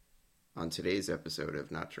On today's episode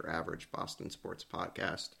of Not Your Average Boston Sports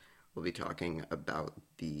Podcast, we'll be talking about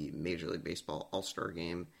the Major League Baseball All-Star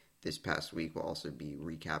Game this past week. We'll also be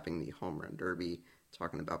recapping the Home Run Derby,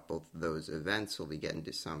 talking about both of those events. We'll be getting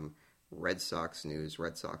to some Red Sox news.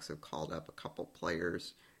 Red Sox have called up a couple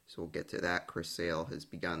players, so we'll get to that. Chris Sale has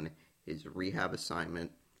begun his rehab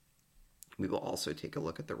assignment. We will also take a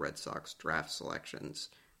look at the Red Sox draft selections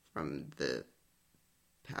from the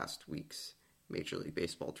past week's Major League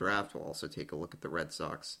Baseball draft. We'll also take a look at the Red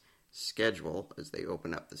Sox schedule as they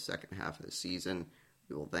open up the second half of the season.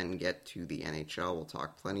 We will then get to the NHL. We'll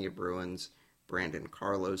talk plenty of Bruins, Brandon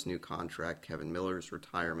Carlo's new contract, Kevin Miller's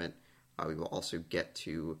retirement. We will also get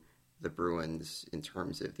to the Bruins in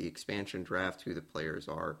terms of the expansion draft, who the players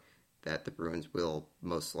are that the Bruins will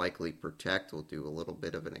most likely protect. We'll do a little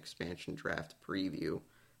bit of an expansion draft preview.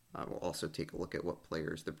 We'll also take a look at what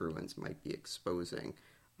players the Bruins might be exposing.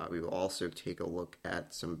 We will also take a look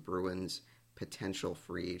at some Bruins potential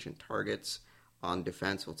free agent targets. On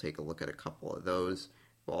defense, we'll take a look at a couple of those.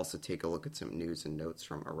 We'll also take a look at some news and notes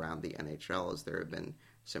from around the NHL as there have been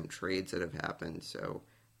some trades that have happened. So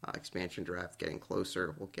expansion draft getting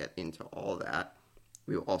closer. We'll get into all that.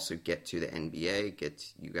 We will also get to the NBA, get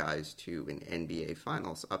you guys to an NBA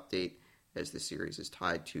Finals update as the series is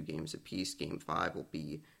tied 2 games apiece. Game 5 will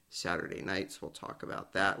be Saturday night, so we'll talk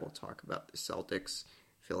about that. We'll talk about the Celtics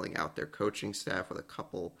filling out their coaching staff with a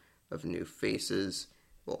couple of new faces.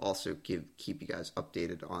 We'll also keep you guys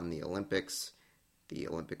updated on the Olympics. The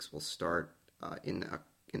Olympics will start in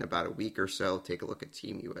about a week or so. Take a look at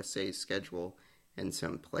Team USA's schedule and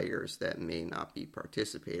some players that may not be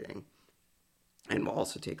participating. And we'll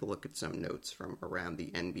also take a look at some notes from around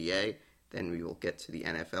the NBA. Then we will get to the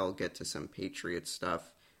NFL, get to some Patriots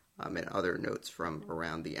stuff, and other notes from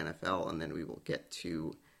around the NFL. And then we will get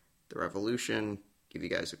to the Revolution, give you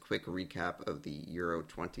guys a quick recap of the Euro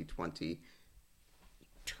 2020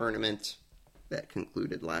 tournament that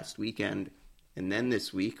concluded last weekend. And then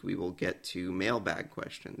this week we will get to mailbag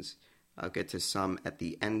questions. I'll get to some at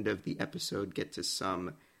the end of the episode, get to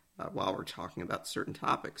some while we're talking about certain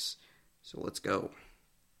topics. So let's go.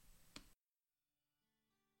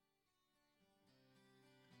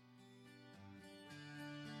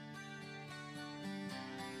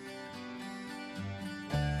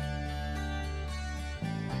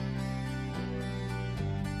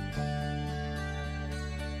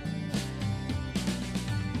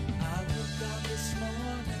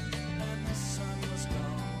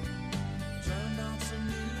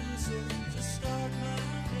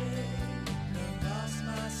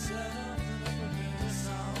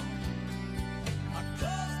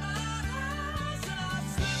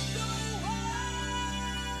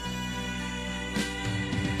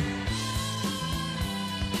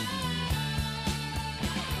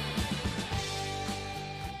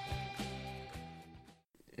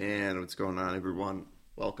 And what's going on, everyone?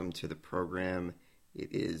 Welcome to the program. It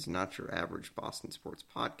is Not Your Average Boston Sports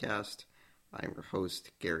Podcast. I'm your host,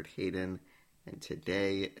 Garrett Hayden, and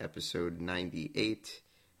today, episode 98,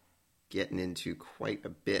 getting into quite a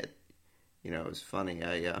bit. It was funny.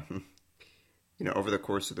 I, over the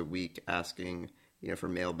course of the week, asking, for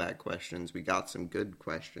mailbag questions, we got some good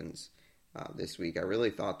questions this week. I really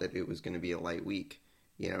thought that it was going to be a light week,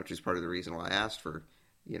 which is part of the reason why I asked for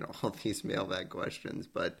all these mailbag questions,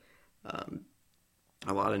 but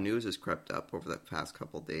a lot of news has crept up over the past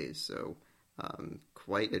couple days, so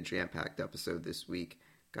quite a jam-packed episode this week.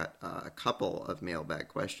 Got a couple of mailbag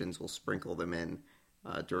questions. We'll sprinkle them in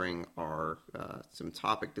during our some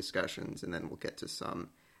topic discussions, and then we'll get to some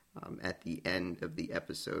at the end of the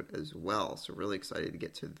episode as well. So really excited to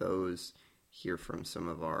get to those, hear from some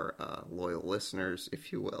of our loyal listeners,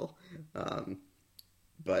 if you will.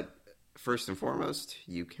 But first and foremost,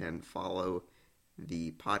 you can follow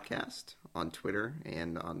the podcast on Twitter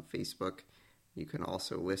and on Facebook. You can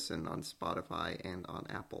also listen on Spotify and on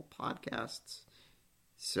Apple Podcasts.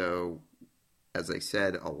 So, as I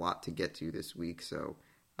said, a lot to get to this week. So,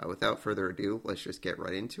 without further ado, let's just get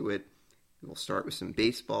right into it. We'll start with some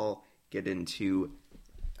baseball, get into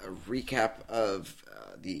a recap of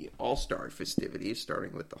the All-Star festivities,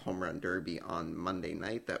 starting with the Home Run Derby on Monday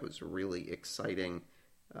night. That was really exciting.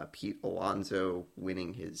 Pete Alonso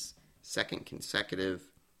winning his second consecutive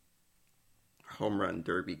Home Run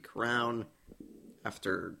Derby crown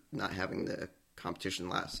after not having the competition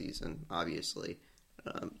last season, obviously.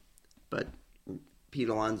 But Pete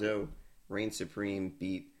Alonso reigned supreme,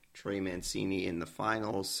 beat Trey Mancini in the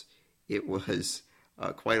finals. It was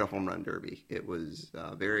quite a Home Run Derby. It was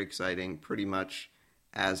very exciting, pretty much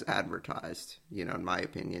as advertised, in my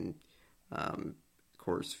opinion.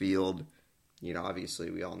 Coors Field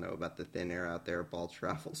Obviously we all know about the thin air out there. Ball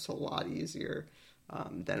travels a lot easier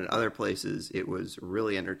than in other places. It was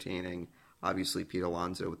really entertaining. Obviously, Pete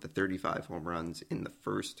Alonso with the 35 home runs in the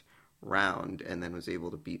first round, and then was able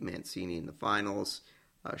to beat Mancini in the finals.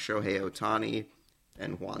 Shohei Ohtani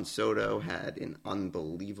and Juan Soto had an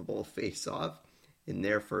unbelievable face-off in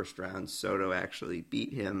their first round. Soto actually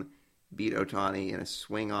beat Ohtani in a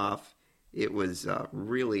swing-off. It was a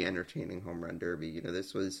really entertaining home run derby.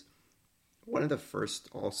 This was one of the first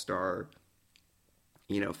All-Star,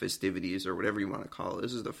 festivities or whatever you want to call it.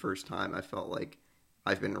 This is the first time I felt like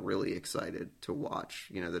I've been really excited to watch,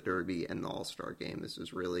 the Derby and the All-Star game. This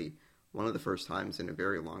is really one of the first times in a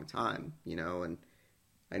very long time, and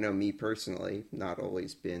I know me personally, not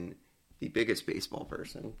always been the biggest baseball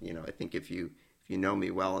person. I think if you know me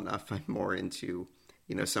well enough, I'm more into,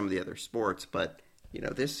 some of the other sports, but,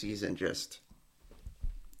 this season just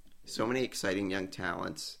so many exciting young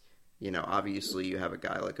talents. Obviously you have a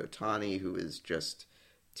guy like Ohtani who is just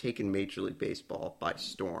taken Major League Baseball by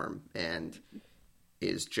storm and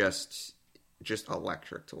is just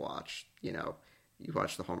electric to watch. You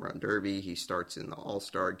watch the home run derby. He starts in the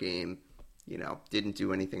All-Star game. Didn't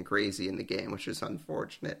do anything crazy in the game, which is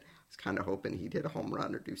unfortunate. I was kind of hoping he did a home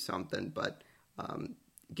run or do something, but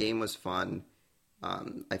game was fun.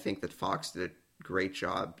 I think that Fox did a great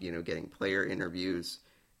job, getting player interviews.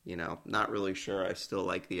 Not really sure I still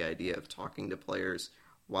like the idea of talking to players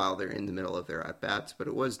while they're in the middle of their at-bats, but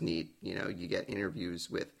it was neat. You get interviews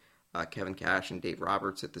with Kevin Cash and Dave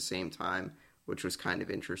Roberts at the same time, which was kind of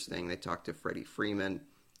interesting. They talked to Freddie Freeman.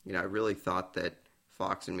 I really thought that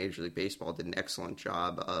Fox and Major League Baseball did an excellent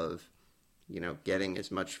job of, getting as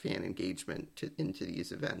much fan engagement into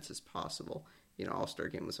these events as possible. All-Star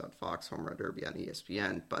Game was on Fox, Home Run Derby on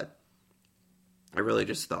ESPN, but I really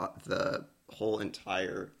just thought the whole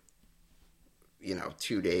entire,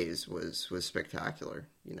 2 days was spectacular.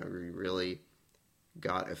 We really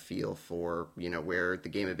got a feel for, where the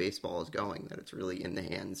game of baseball is going, that it's really in the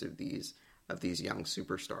hands of these young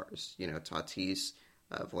superstars. Tatis,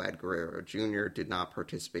 Vlad Guerrero Jr. did not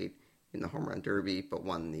participate in the home run derby, but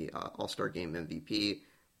won the All-Star Game MVP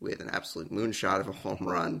with an absolute moonshot of a home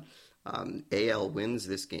run. AL wins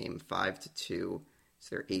this game 5-2. It's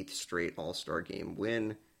their 8th straight All-Star Game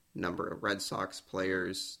win. Number of Red Sox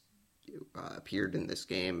players appeared in this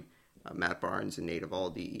game. Matt Barnes and Nate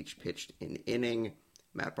Eovaldi each pitched an inning.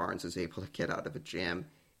 Matt Barnes was able to get out of a jam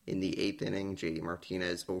in the 8th inning. JD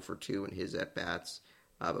Martinez 0 for 2 in his at-bats.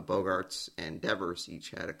 But Bogaerts and Devers each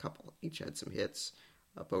had some hits.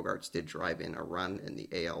 Bogaerts did drive in a run, and the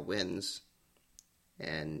AL wins.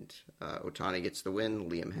 And Ohtani gets the win.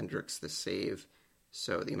 Liam Hendriks the save.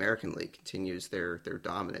 So the American League continues their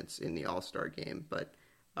dominance in the All-Star Game. But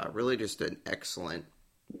really just an excellent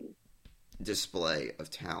display of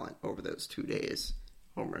talent over those 2 days.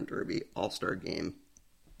 Home Run Derby, All-Star Game.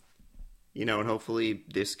 And hopefully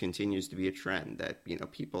this continues to be a trend that,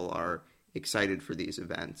 people are excited for these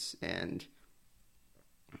events. And,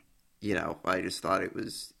 I just thought it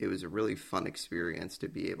was a really fun experience to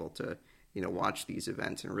be able to, watch these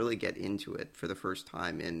events and really get into it for the first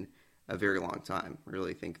time in a very long time. I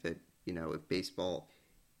really think that, if baseball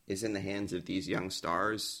is in the hands of these young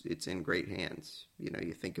stars, it's in great hands.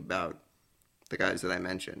 You think about the guys that I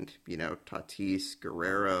mentioned, Tatis,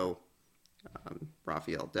 Guerrero,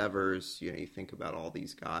 Rafael Devers, you think about all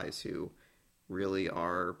these guys who really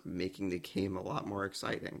are making the game a lot more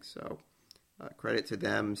exciting. So credit to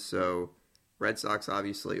them. So Red Sox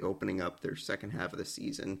obviously opening up their second half of the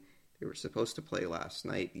season. They were supposed to play last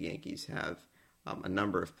night. The Yankees have a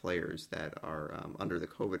number of players that are under the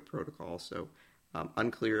COVID protocol. So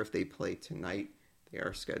unclear if they play tonight. They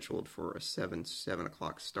are scheduled for a 7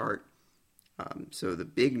 o'clock start. So the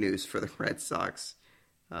big news for the Red Sox,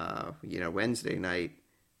 Wednesday night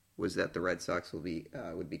was that the Red Sox would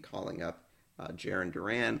be calling up Jarren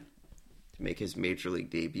Duran to make his Major League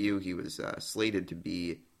debut. He was slated to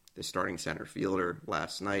be the starting center fielder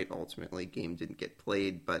last night. Ultimately, game didn't get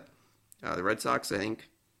played, but the Red Sox, I think,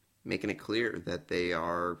 making it clear that they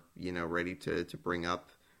are, ready to bring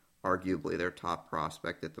up arguably their top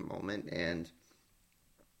prospect at the moment and,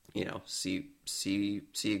 see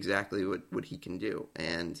exactly what he can do.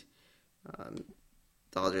 And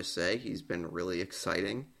I'll just say he's been really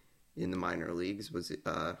exciting in the minor leagues.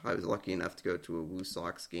 I was lucky enough to go to a Woo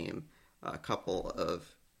Sox game a couple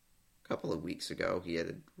of weeks ago. He had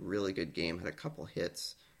a really good game, had a couple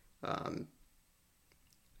hits.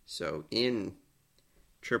 So in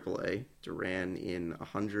AAA, Duran in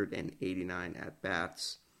 189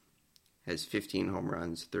 at-bats has 15 home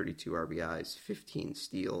runs, 32 RBIs, 15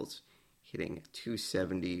 steals, hitting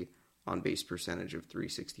 .270, on base percentage of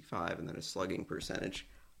 365, and then a slugging percentage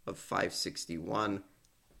of 561.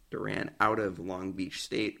 Duran, out of Long Beach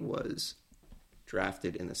State, was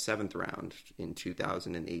drafted in the 7th round in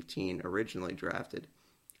 2018, originally drafted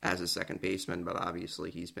as a second baseman, but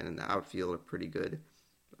obviously he's been in the outfield, a pretty good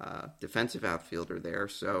defensive outfielder there.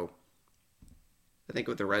 So I think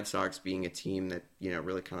with the Red Sox being a team that,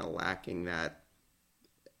 really kind of lacking that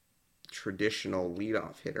traditional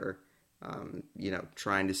leadoff hitter,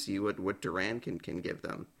 trying to see what Duran can give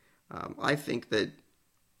them. I think that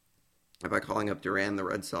by calling up Duran, the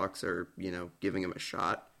Red Sox are, giving him a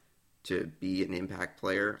shot to be an impact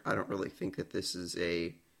player. I don't really think that this is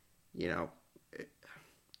a,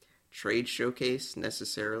 trade showcase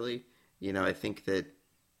necessarily. I think that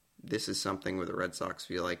this is something where the Red Sox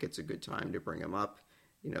feel like it's a good time to bring him up.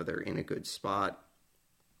 They're in a good spot.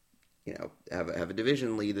 Have a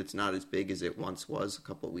division lead that's not as big as it once was a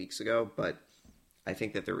couple of weeks ago, but I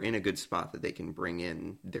think that they're in a good spot that they can bring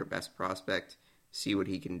in their best prospect, see what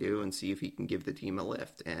he can do, and see if he can give the team a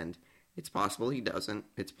lift. And it's possible he doesn't.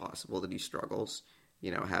 It's possible that he struggles.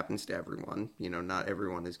 It happens to everyone. Not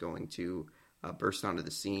everyone is going to burst onto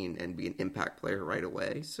the scene and be an impact player right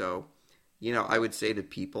away. So, I would say to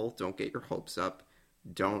people, don't get your hopes up.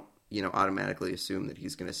 Don't, automatically assume that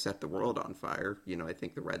he's going to set the world on fire. I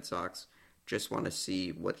think the Red Sox just want to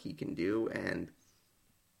see what he can do. And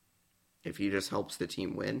if he just helps the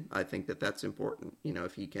team win, I think that that's important.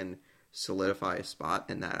 If he can solidify a spot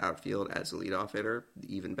in that outfield as a leadoff hitter,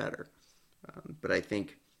 even better. But I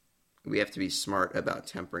think we have to be smart about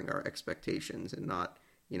tempering our expectations and not,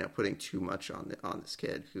 putting too much on this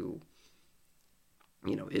kid who,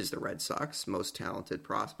 is the Red Sox most talented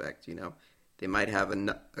prospect. They might have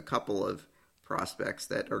a couple of prospects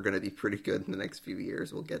that are going to be pretty good in the next few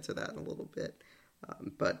years. We'll get to that in a little bit.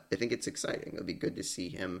 But I think it's exciting. It'll be good to see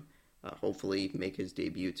him hopefully make his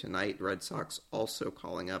debut tonight. Red Sox also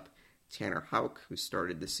calling up Tanner Houck, who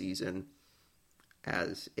started the season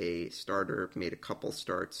as a starter, made a couple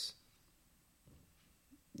starts,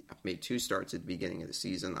 made 2 starts at the beginning of the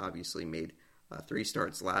season, obviously made 3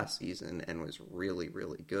 starts last season and was really,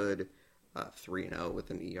 really good. 3-0 with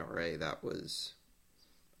an ERA that was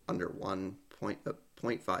under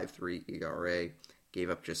 1.53 ERA, gave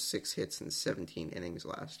up just 6 hits in 17 innings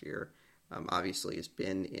last year. Obviously has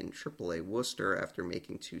been in AAA Worcester after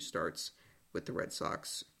making 2 starts with the Red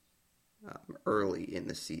Sox early in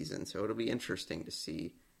the season. So it'll be interesting to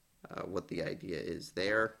see what the idea is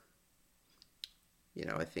there.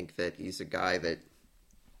 I think that he's a guy that,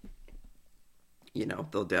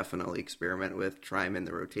 they'll definitely experiment with, try him in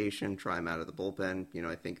the rotation, try him out of the bullpen.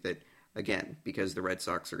 I think that, again, because the Red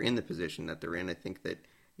Sox are in the position that they're in, I think that,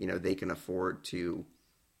 they can afford to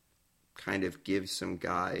kind of give some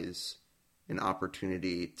guys an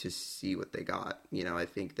opportunity to see what they got. I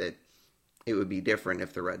think that it would be different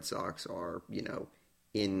if the Red Sox are,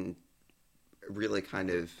 in really kind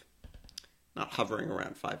of not hovering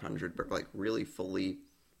around 500, but like really fully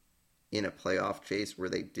in a playoff chase where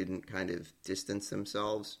they didn't kind of distance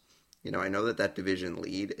themselves. I know that division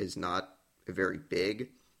lead is not very big,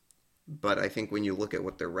 but I think when you look at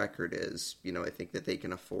what their record is, I think that they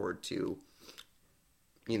can afford to,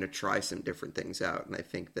 try some different things out. And I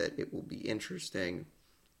think that it will be interesting,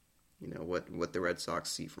 what the Red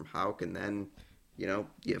Sox see from Houck. And then,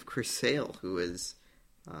 you have Chris Sale, who has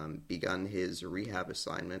begun his rehab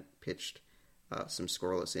assignment, pitched some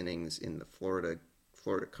scoreless innings in the Florida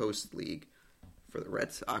Coast League for the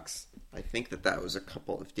Red Sox. I think that was a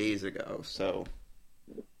couple of days ago, so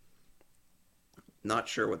not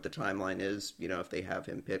sure what the timeline is. If they have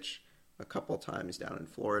him pitch a couple times down in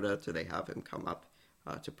Florida, do they have him come up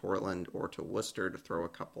to Portland or to Worcester to throw a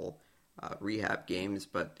couple rehab games?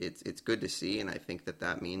 But it's good to see, and I think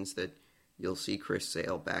that means that you'll see Chris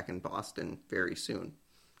Sale back in Boston very soon,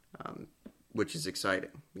 which is exciting.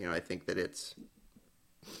 I think that it's,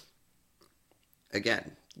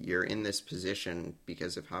 again, you're in this position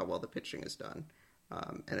because of how well the pitching is done.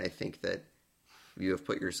 And I think that you have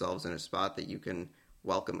put yourselves in a spot that you can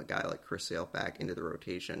welcome a guy like Chris Sale back into the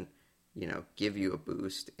rotation, give you a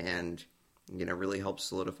boost and, really help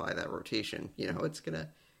solidify that rotation. It's going to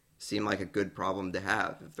seem like a good problem to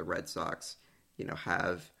have if the Red Sox,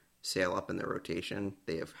 have Sale up in the rotation.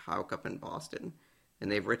 They have Houck up in Boston,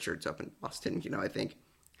 and they have Richards up in Boston. I think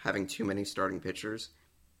having too many starting pitchers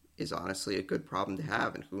is honestly a good problem to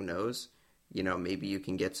have, and who knows, maybe you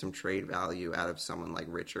can get some trade value out of someone like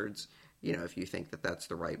Richards, if you think that that's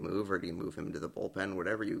the right move, or do you move him to the bullpen,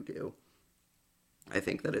 whatever you do. I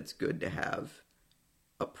think that it's good to have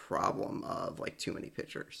a problem of too many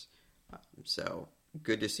pitchers. So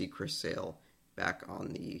good to see Chris Sale back on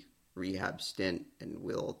the rehab stint and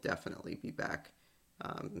will definitely be back.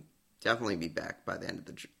 Definitely be back by the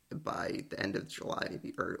end of July,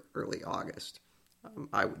 maybe early August.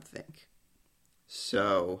 I would think.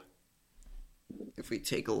 So, if we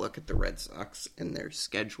take a look at the Red Sox and their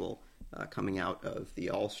schedule coming out of the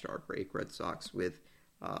All-Star break, Red Sox with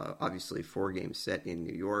obviously 4 games set in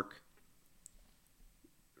New York.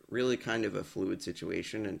 Really kind of a fluid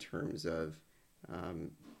situation in terms of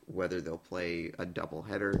whether they'll play a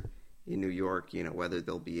doubleheader in New York, whether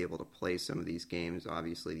they'll be able to play some of these games.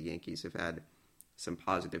 Obviously, the Yankees have had some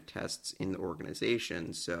positive tests in the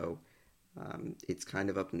organization, so it's kind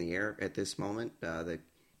of up in the air at this moment. The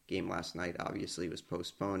game last night obviously was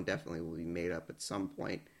postponed, definitely will be made up at some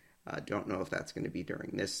point. Don't know if that's going to be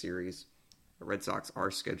during this series. The Red Sox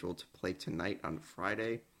are scheduled to play tonight on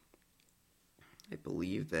Friday. I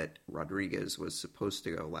believe that Rodriguez was supposed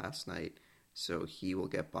to go last night, so he will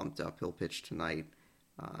get bumped up. He'll pitch tonight.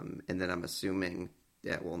 And then I'm assuming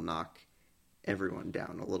that will knock everyone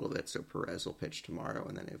down a little bit. So Perez will pitch tomorrow,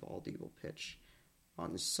 and then Eovaldi will pitch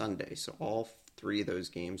on Sunday. So all 3 of those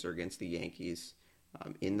games are against the Yankees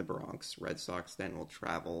in the Bronx. Red Sox then will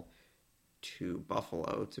travel to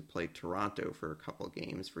Buffalo to play Toronto for a couple of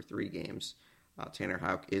games, for 3 games. Tanner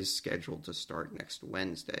Houck is scheduled to start next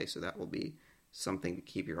Wednesday, so that will be something to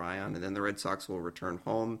keep your eye on. And then the Red Sox will return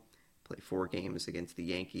home, play 4 games against the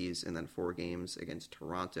Yankees, and then 4 games against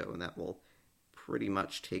Toronto, and that will pretty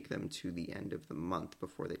much take them to the end of the month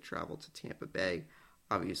before they travel to Tampa Bay.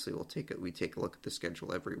 Obviously, we take a look at the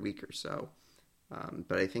schedule every week or so,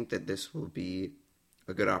 but I think that this will be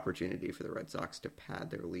a good opportunity for the Red Sox to pad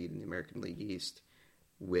their lead in the American League East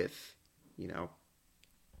with,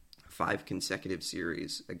 5 consecutive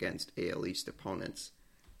series against AL East opponents.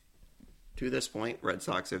 To this point, Red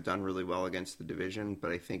Sox have done really well against the division, but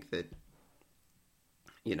I think that,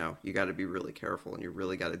 you got to be really careful and you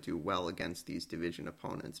really got to do well against these division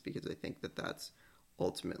opponents, because I think that that's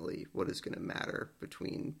ultimately what is going to matter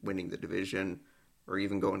between winning the division or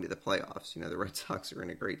even going to the playoffs. The Red Sox are in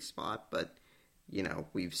a great spot, but,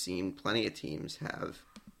 we've seen plenty of teams have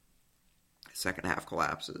second half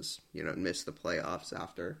collapses, miss the playoffs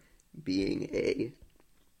after being a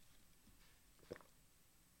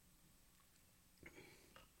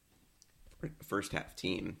first half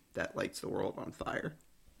team that lights the world on fire,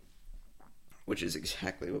 which is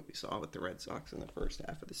exactly what we saw with the Red Sox in the first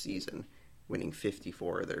half of the season, winning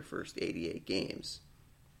 54 of their first 88 games.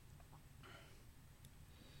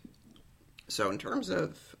 So in terms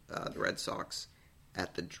of the Red Sox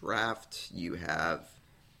at the draft, you have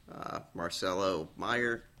Marcelo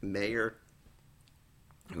Mayer,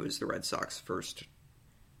 who is the Red Sox first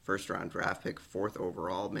round draft pick, 4th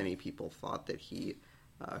overall. Many people thought that he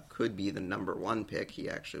could be the number 1 pick. He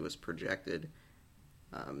actually was projected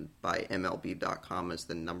by MLB.com as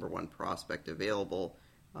the number 1 prospect available,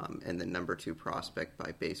 and the number 2 prospect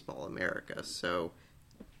by Baseball America. So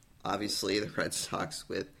obviously the Red Sox,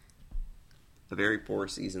 with a very poor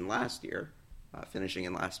season last year, finishing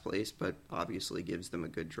in last place, but obviously gives them a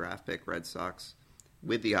good draft pick. Red Sox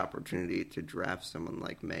with the opportunity to draft someone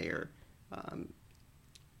like Mayer,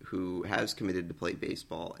 who has committed to play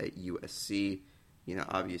baseball at USC.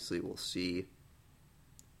 Obviously we'll see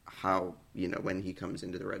how, when he comes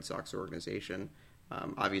into the Red Sox organization.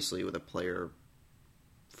 Obviously with a player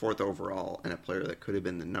 4th overall and a player that could have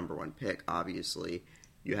been the number 1 pick, obviously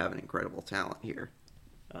you have an incredible talent here.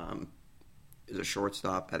 Is a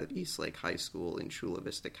shortstop out of Eastlake High School in Chula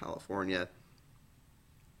Vista, California.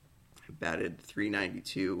 Batted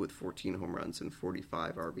 .392 with 14 home runs and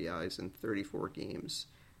 45 RBIs in 34 games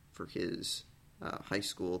for his high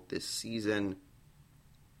school this season.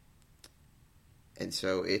 And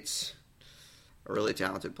so it's a really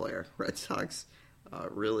talented player. Red Sox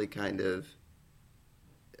really kind of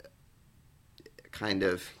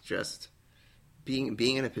just being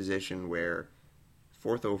in a position where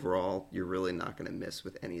 4th overall, you're really not going to miss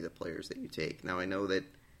with any of the players that you take. Now, I know that,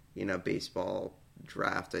 baseball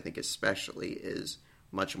draft, I think especially, is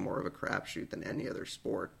much more of a crapshoot than any other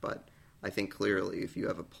sport. But I think clearly if you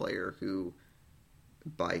have a player who,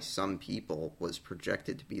 by some people, was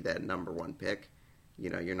projected to be that number 1 pick,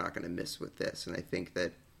 you're not going to miss with this. And I think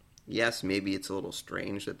that, yes, maybe it's a little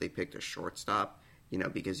strange that they picked a shortstop,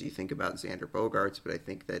 because you think about Xander Bogaerts, but I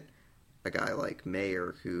think that a guy like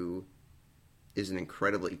Mayer, who is an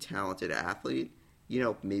incredibly talented athlete,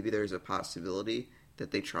 maybe there's a possibility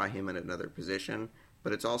that they try him in another position,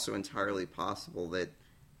 but it's also entirely possible that,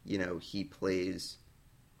 he plays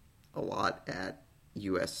a lot at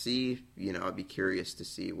USC. I'd be curious to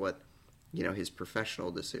see what, his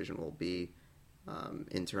professional decision will be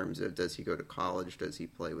in terms of, does he go to college? Does he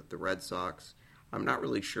play with the Red Sox? I'm not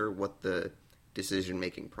really sure what the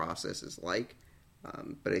decision-making process is like,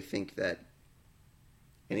 but I think that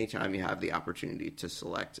anytime you have the opportunity to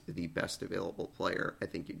select the best available player, I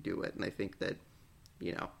think you do it. And I think that,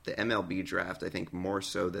 the MLB draft, I think more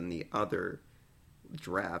so than the other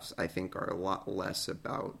drafts, I think are a lot less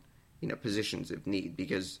about, positions of need,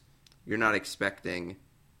 because you're not expecting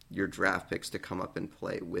your draft picks to come up and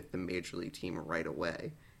play with the major league team right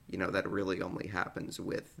away. That really only happens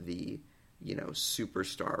with the,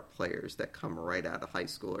 superstar players that come right out of high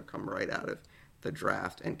school or come right out of the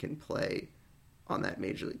draft and can play on that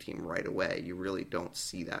major league team right away. You really don't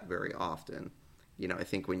see that very often. I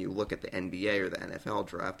think when you look at the NBA or the NFL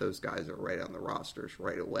draft, those guys are right on the rosters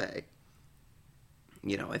right away.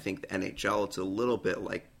 I think the NHL, it's a little bit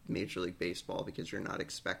like Major League Baseball because you're not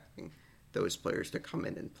expecting those players to come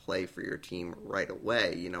in and play for your team right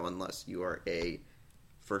away, unless you are a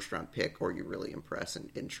first-round pick or you really impress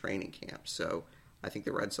in training camp. So I think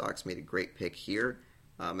the Red Sox made a great pick here,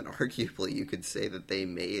 and arguably you could say that they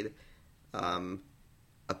made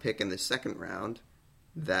a pick in the second round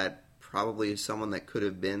that probably is someone that could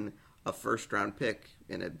have been a first-round pick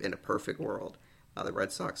in a perfect world. The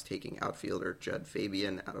Red Sox taking outfielder Jud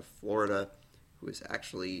Fabian out of Florida, who is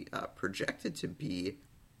actually projected to be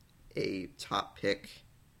a top pick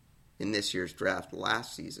in this year's draft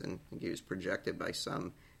last season. I think he was projected by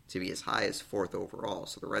some to be as high as 4th overall.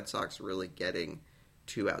 So the Red Sox are really getting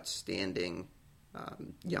two outstanding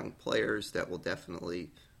young players that will definitely,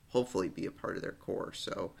 hopefully, be a part of their core.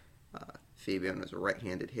 So Fabian is a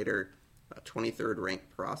right-handed hitter, 23rd ranked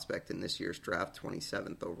prospect in this year's draft,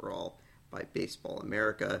 27th overall by Baseball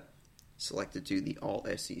America, selected to the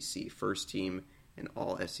All-SEC first team and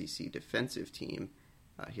All-SEC defensive team.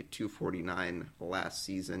 Hit .249 last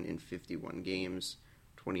season in 51 games,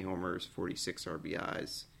 20 homers, 46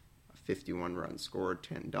 RBIs, 51 runs scored,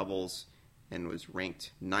 10 doubles, and was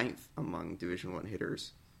ranked 9th among Division I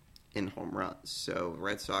hitters in home runs. So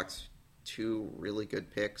Red Sox, two really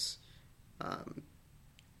good picks. The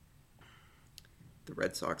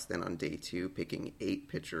Red Sox then on day 2 picking 8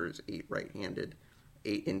 pitchers, 8 right-handed,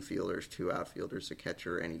 8 infielders, 2 outfielders, a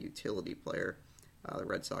catcher, and a utility player. The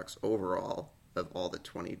Red Sox overall, of all the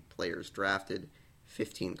 20 players drafted,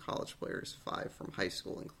 15 college players, 5 from high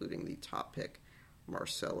school, including the top pick,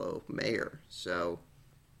 Marcelo Mayer. So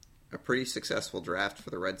a pretty successful draft for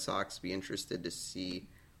the Red Sox. Be interested to see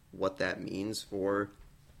what that means for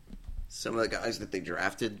some of the guys that they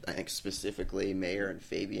drafted. I think specifically Mayer and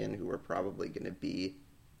Fabian, who are probably going to be,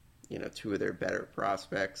 two of their better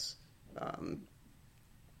prospects.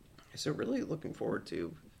 So really looking forward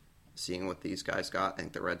to seeing what these guys got. I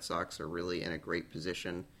think the Red Sox are really in a great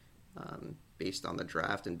position based on the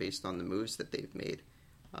draft and based on the moves that they've made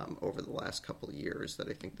over the last couple of years, that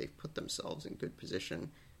I think they've put themselves in good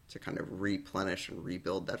position to kind of replenish and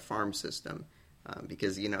rebuild that farm system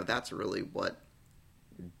because, that's really what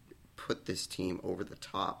put this team over the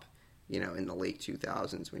top, in the late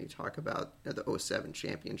 2000s when you talk about the 07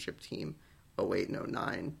 championship team, 08 and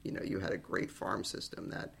 09, you had a great farm system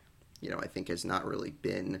that, I think has not really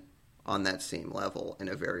been on that same level in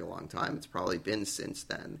a very long time. It's probably been since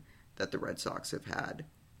then that the Red Sox have had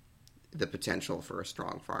the potential for a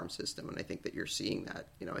strong farm system, and I think that you're seeing that.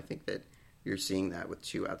 I think that you're seeing that with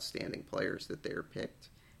 2 outstanding players that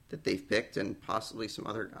they've picked, and possibly some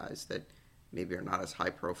other guys that maybe are not as high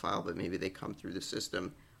profile, but maybe they come through the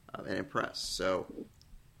system and impress. So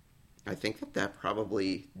I think that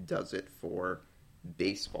probably does it for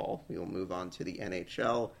baseball. We will move on to the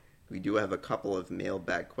NHL. We do have a couple of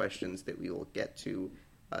mailbag questions that we will get to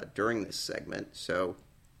during this segment. So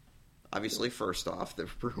obviously, first off, the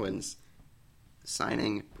Bruins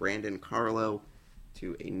signing Brandon Carlo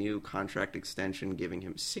to a new contract extension, giving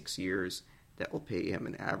him 6 years. That will pay him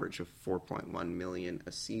an average of $4.1 million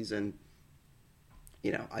a season.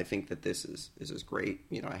 I think that this is great.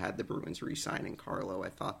 I had the Bruins re-signing Carlo. I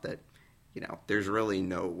thought that, there's really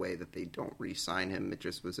no way that they don't re-sign him. It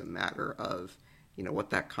just was a matter of,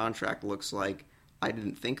 what that contract looks like. I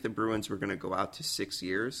didn't think the Bruins were going to go out to 6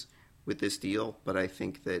 years with this deal, but I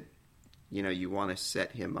think that, you want to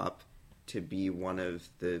set him up to be one of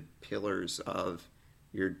the pillars of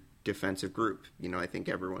your defensive group. I think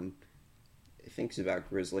everyone thinks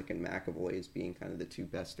about Grzelcyk and McAvoy as being kind of the 2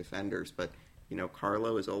 best defenders, but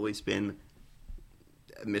Carlo has always been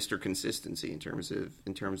Mr. Consistency in terms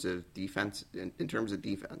of defense.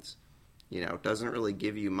 Doesn't really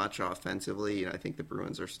give you much offensively. I think the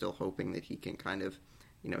Bruins are still hoping that he can kind of,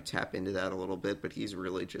 tap into that a little bit, but he's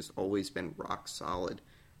really just always been rock solid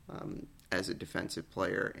as a defensive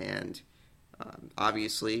player, and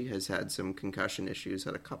obviously has had some concussion issues,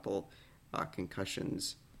 had a couple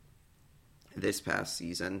concussions this past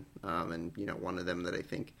season. And, one of them that I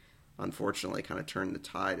think unfortunately kind of turned the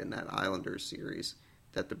tide in that Islanders series,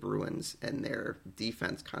 that the Bruins and their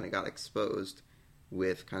defense kind of got exposed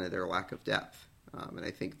with kind of their lack of depth. And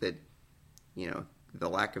I think that, the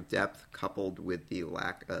lack of depth coupled with the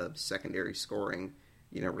lack of secondary scoring,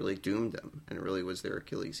 really doomed them and really was their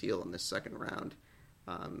Achilles heel in this second round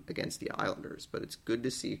against the Islanders. But it's good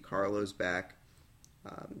to see Carlo's back.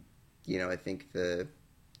 I think the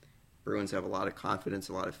Bruins have a lot of confidence,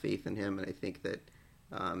 a lot of faith in him, and I think that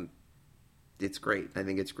it's great. I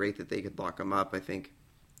think it's great that they could lock him up. I think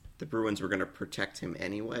the Bruins were going to protect him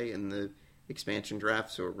anyway in the expansion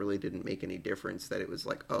draft, so it really didn't make any difference that it was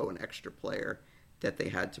like, an extra player that they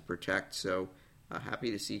had to protect. So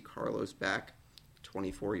happy to see Carlos back.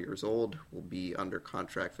 24 years old, will be under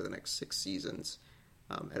contract for the next 6 seasons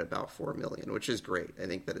at about $4 million, which is great. I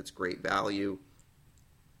think that it's great value.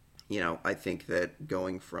 I think that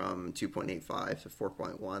going from 2.85 to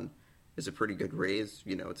 4.1 is a pretty good raise.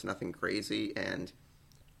 It's nothing crazy. And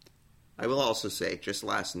I will also say, just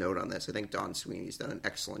last note on this, I think Don Sweeney's done an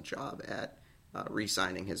excellent job at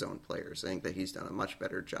re-signing his own players. I think that he's done a much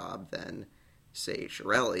better job than, say,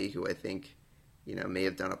 Chiarelli, who I think, may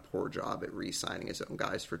have done a poor job at re-signing his own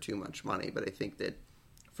guys for too much money. But I think that,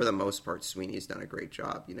 for the most part, Sweeney's done a great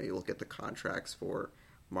job. You look at the contracts for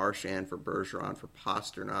Marchand, for Bergeron, for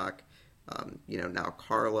Pasternak, now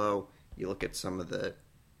Carlo. You look at some of the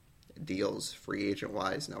deals free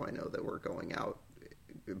agent-wise. Now I know that we're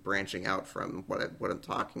branching out from what I'm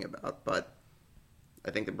talking about, but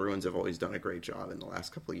I think the Bruins have always done a great job in the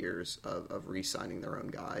last couple of years of re-signing their own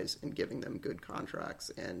guys and giving them good contracts.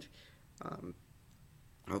 And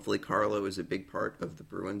hopefully Carlo is a big part of the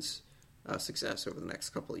Bruins' success over the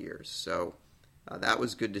next couple of years. So that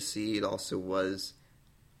was good to see. It also was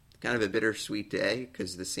kind of a bittersweet day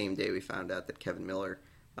because the same day we found out that Kevin Miller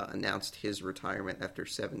announced his retirement after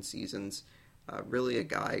 7 seasons. Really a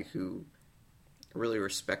guy who really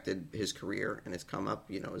respected his career and his come up,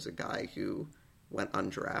 as a guy who went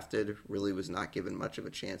undrafted, really was not given much of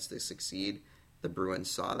a chance to succeed. The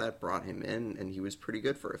Bruins saw that, brought him in, and he was pretty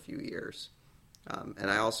good for a few years.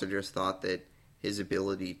 And I also just thought that his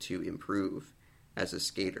ability to improve as a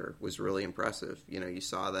skater was really impressive. You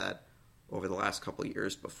saw that over the last couple of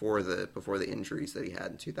years before the injuries that he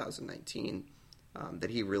had in 2019, that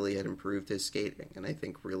he really had improved his skating, and I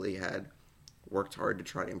think really had worked hard to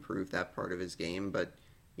try to improve that part of his game. But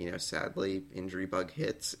sadly, injury bug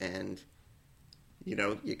hits, and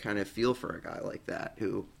you kind of feel for a guy like that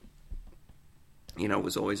who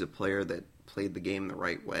was always a player that played the game the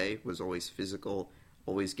right way, was always physical,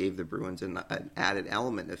 always gave the Bruins an added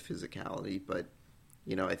element of physicality. But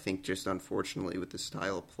I think just unfortunately with the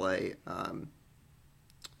style of play,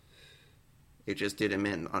 it just did him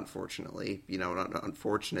in, unfortunately.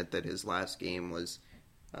 Unfortunate that his last game was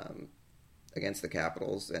against the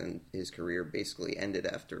Capitals, and his career basically ended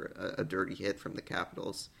after a dirty hit from the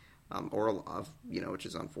Capitals. Orlov, which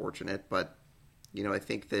is unfortunate. But, I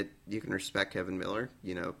think that you can respect Kevin Miller,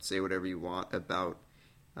 say whatever you want about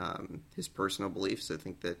his personal beliefs. I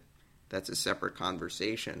think that that's a separate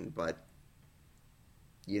conversation. But,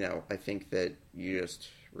 I think that you just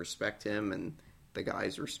respect him, and the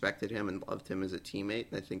guys respected him and loved him as a teammate.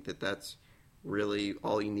 And I think that that's really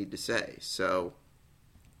all you need to say. So,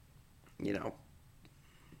 it's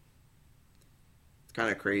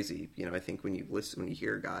kind of crazy. I think when you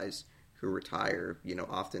hear guys who retire,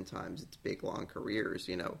 oftentimes it's big, long careers.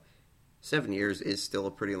 7 years is still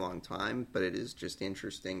a pretty long time, but it is just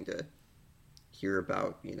interesting to hear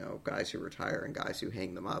about, guys who retire and guys who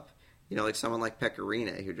hang them up. Like someone like Pekka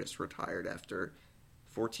Rinne, who just retired after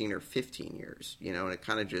 14 or 15 years, and it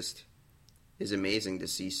kind of just is amazing to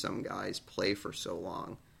see some guys play for so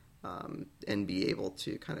long and be able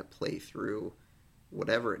to kind of play through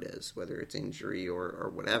whatever it is, whether it's injury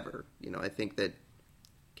or whatever. I think that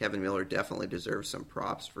Kevin Miller definitely deserves some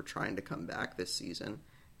props for trying to come back this season.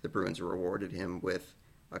 The Bruins rewarded him with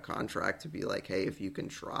a contract to be like, hey, if you can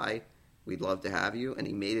try, we'd love to have you. And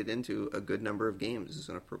he made it into a good number of games.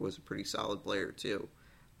 Was a pretty solid player, too.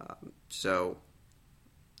 So,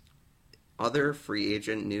 other free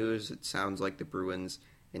agent news, it sounds like the Bruins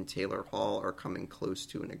and Taylor Hall are coming close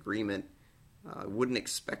to an agreement. I wouldn't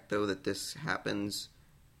expect, though, that this happens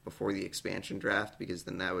before the expansion draft, because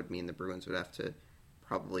then that would mean the Bruins would have to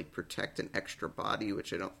probably protect an extra body,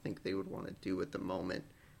 which I don't think they would want to do at the moment.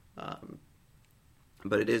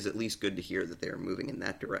 But it is at least good to hear that they are moving in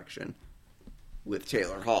that direction with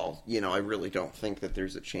Taylor Hall. I really don't think that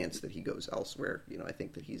there's a chance that he goes elsewhere. I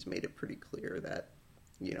think that he's made it pretty clear that,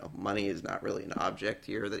 money is not really an object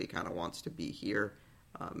here, that he kind of wants to be here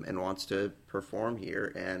and wants to perform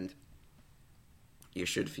here. And, you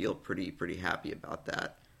should feel pretty happy about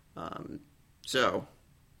that. So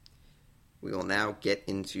we will now get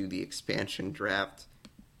into the expansion draft.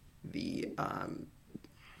 The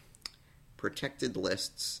protected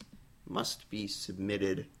lists must be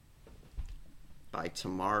submitted by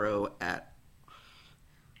tomorrow at,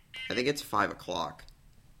 I think it's 5 o'clock,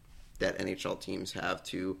 that NHL teams have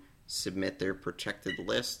to submit their protected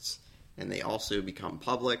lists, and they also become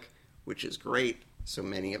public, which is great. So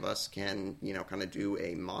many of us can, kind of do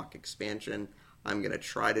a mock expansion. I'm going to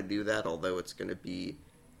try to do that, although it's going to be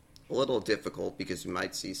a little difficult because you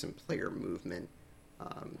might see some player movement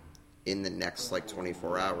in the next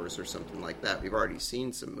 24 hours or something like that. We've already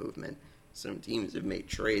seen some movement. Some teams have made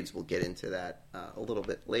trades. We'll get into that a little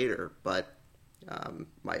bit later. But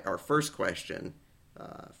our first question,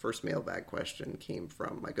 first mailbag question, came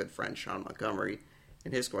from my good friend Sean Montgomery,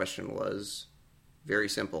 and his question was very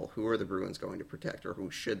simple: who are the Bruins going to protect, or who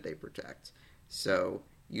should they protect? So,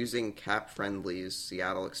 using Cap Friendly's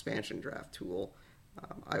Seattle expansion draft tool,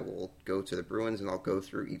 I will go to the Bruins and I'll go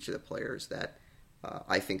through each of the players that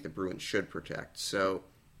I think the Bruins should protect. So,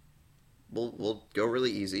 we'll go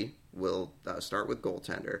really easy. We'll start with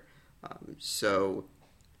goaltender. So,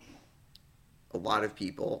 a lot of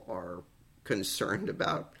people are concerned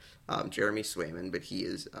about Jeremy Swayman, but he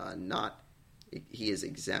is not. He is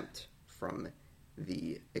exempt from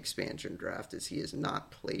the expansion draft, as he has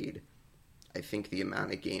not played, I think, the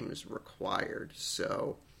amount of games required.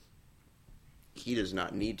 So he does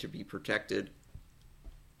not need to be protected.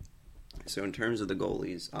 So in terms of the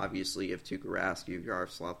goalies, obviously you have Tuukka Rask, you have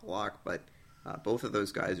Jaroslav Halak, but both of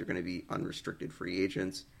those guys are going to be unrestricted free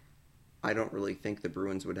agents. I don't really think the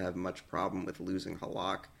Bruins would have much problem with losing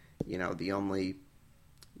Halak. The only,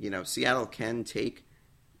 Seattle can take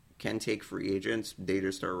free agents. They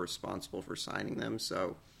just are responsible for signing them.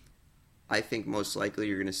 So I think most likely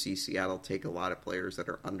you're going to see Seattle take a lot of players that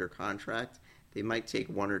are under contract. They might take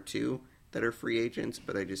one or two that are free agents,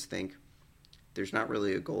 but I just think there's not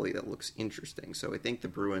really a goalie that looks interesting. So I think the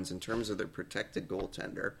Bruins, in terms of their protected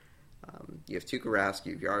goaltender, you have Tuukka Rask,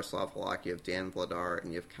 you have Jaroslav Halak, you have Dan Vladar,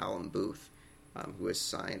 and you have Callum Booth, who was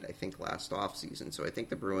signed, I think, last offseason. So I think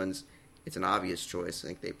the Bruins, it's an obvious choice. I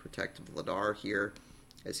think they protect Vladar here,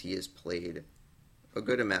 as he has played a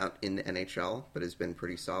good amount in the NHL, but has been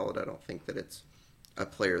pretty solid. I don't think that it's a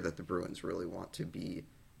player that the Bruins really want to be,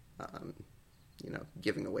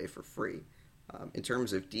 giving away for free. In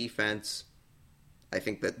terms of defense, I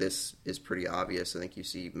think that this is pretty obvious. I think you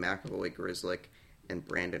see McAvoy, Grzelcyk, and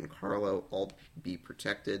Brandon Carlo all be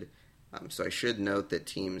protected. So I should note that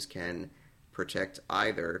teams can protect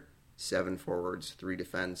either 7 forwards, 3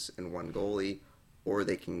 defense, and 1 goalie, or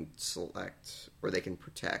they can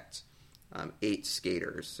protect 8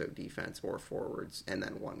 skaters, so defense or forwards, and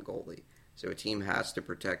then 1 goalie. So a team has to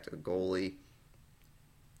protect a goalie.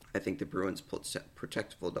 I think the Bruins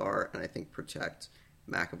protect Vladar, and I think protect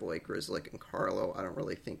McAvoy, Grzelcyk, and Carlo. I don't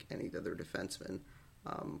really think any of the other defensemen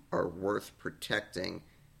are worth protecting,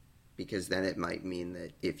 because then it might mean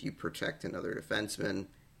that if you protect another defenseman,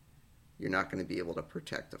 you're not going to be able to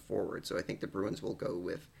protect a forward. So I think the Bruins will go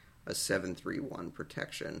with a 7-3-1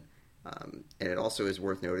 protection. And it also is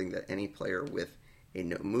worth noting that any player with a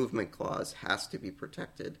no movement clause has to be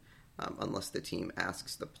protected unless the team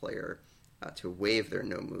asks the player to waive their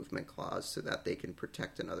no movement clause so that they can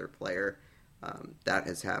protect another player. That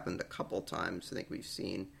has happened a couple times. I think we've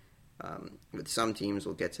seen with some teams.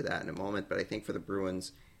 We'll get to that in a moment. But I think for the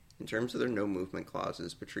Bruins, in terms of their no movement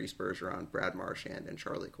clauses, Patrice Bergeron, Brad Marchand, and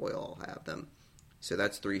Charlie Coyle all have them. So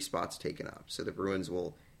that's 3 spots taken up. So the Bruins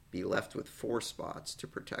will be left with 4 spots to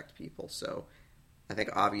protect people. So I think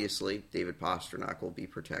obviously David Pastrnak will be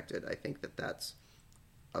protected. I think that that's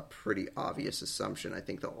a pretty obvious assumption. I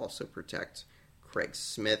think they'll also protect Craig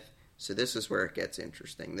Smith. So this is where it gets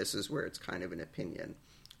interesting. This is where it's kind of an opinion.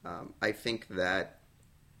 I think that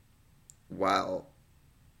while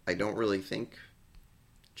I don't really think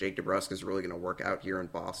Jake DeBrusk is really going to work out here in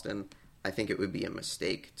Boston, I think it would be a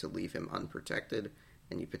mistake to leave him unprotected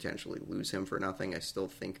and you potentially lose him for nothing. I still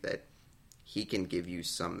think that he can give you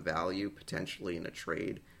some value potentially in a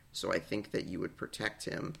trade. So I think that you would protect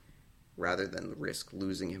him rather than risk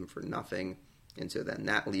losing him for nothing. And so then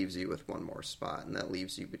that leaves you with 1 more spot, and that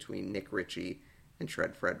leaves you between Nick Ritchie and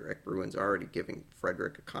Shred Frederick. Bruins already giving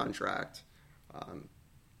Frederick a contract.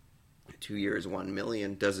 2 years, $1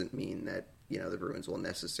 million doesn't mean that the Bruins will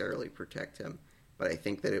necessarily protect him, but I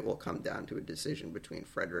think that it will come down to a decision between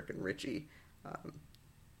Frederick and Ritchie.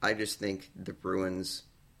 I just think the Bruins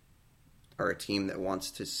are a team that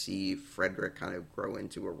wants to see Frederick kind of grow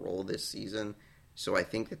into a role this season, so I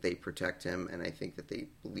think that they protect him, and I think that they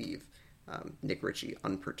leave Nick Ritchie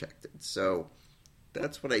unprotected. So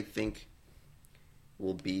that's what I think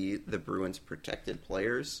will be the Bruins' protected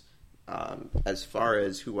players. As far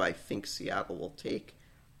as who I think Seattle will take,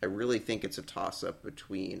 I really think it's a toss-up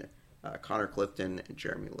between Connor Clifton and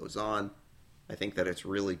Jeremy Lauzon. I think that it's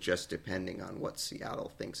really just depending on what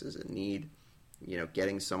Seattle thinks is a need.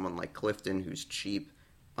 Getting someone like Clifton who's cheap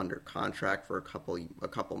under contract for a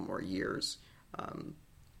couple more years,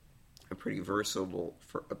 a pretty versatile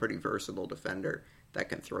defender that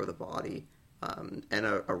can throw the body, and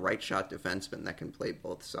a right shot defenseman that can play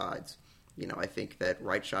both sides. I think that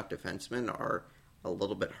right shot defensemen are a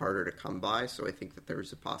little bit harder to come by, so I think that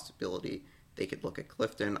there's a possibility they could look at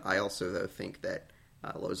Clifton. I also, though, think that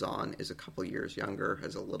Lauzon is a couple years younger,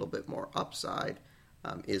 has a little bit more upside,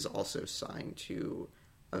 is also signed to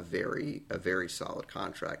a very solid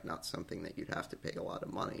contract, not something that you'd have to pay a lot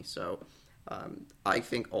of money. So I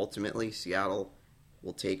think ultimately Seattle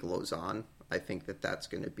will take Lauzon. I think that that's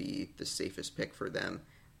going to be the safest pick for them.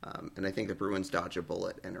 And I think the Bruins dodge a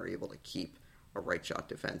bullet and are able to keep a right shot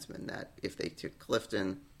defenseman that if they took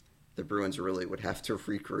Clifton, the Bruins really would have to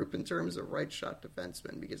regroup in terms of right shot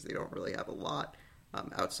defensemen because they don't really have a lot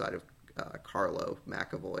outside of Carlo,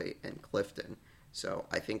 McAvoy, and Clifton. So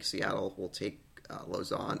I think Seattle will take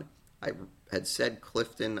Lauzon. I had said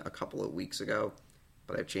Clifton a couple of weeks ago,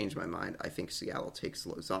 but I've changed my mind. I think Seattle takes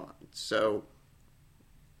Lauzon. So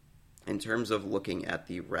in terms of looking at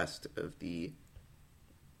the rest of the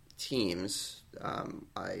teams,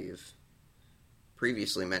 I've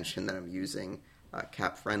previously mentioned that I'm using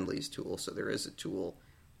Cap Friendly's tool. So there is a tool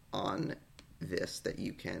on this that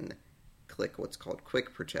you can click what's called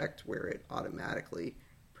Quick Protect, where it automatically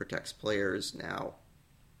protects players. Now,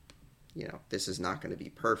 this is not going to be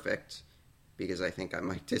perfect because I think I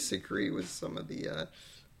might disagree with some of the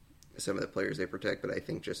players they protect, but I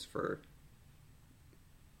think just for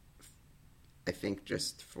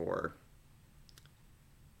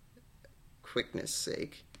quickness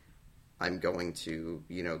sake, I'm going to,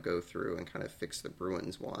 go through and kind of fix the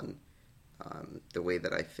Bruins one the way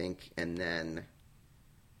that I think, and then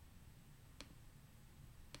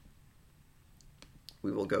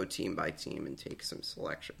we will go team by team and take some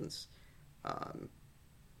selections.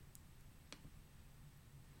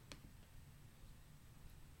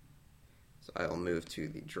 So I'll move to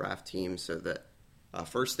the draft team. So that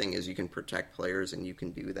first thing is you can protect players, and you can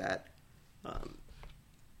do that.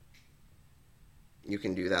 You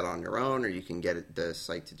can do that on your own, or you can get the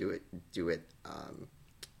site to do it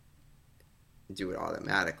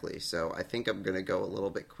automatically. So I think I'm going to go a little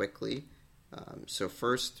bit quickly. So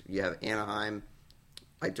first, you have Anaheim.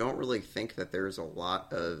 I don't really think that there's a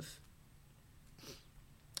lot of...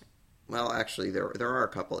 Well, actually, there are a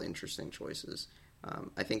couple interesting choices.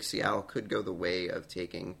 I think Seattle could go the way of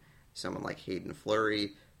taking someone like Hayden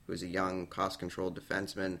Fleury, who's a young, cost-controlled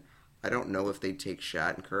defenseman. I don't know if they'd take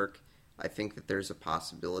Shattenkirk. I think that there's a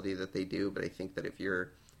possibility that they do, but I think that if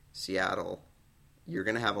you're Seattle, you're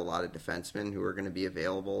going to have a lot of defensemen who are going to be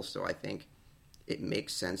available, so I think it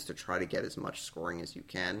makes sense to try to get as much scoring as you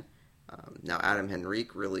can. Now, Adam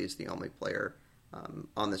Henrique really is the only player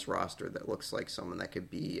on this roster that looks like someone that could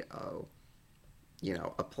be,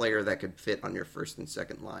 a player that could fit on your first and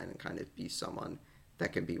second line and kind of be someone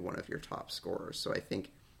that could be one of your top scorers. So I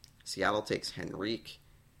think Seattle takes Henrique,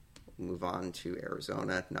 move on to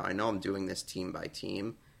Arizona. Now, I know I'm doing this team by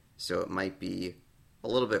team, so it might be a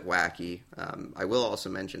little bit wacky. I will also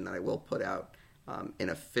mention that I will put out an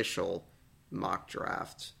official mock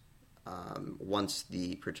draft once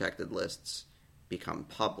the protected lists become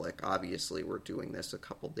public. Obviously, we're doing this a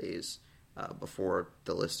couple days before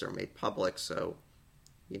the lists are made public, so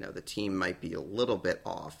the team might be a little bit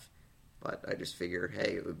off, but I just figured,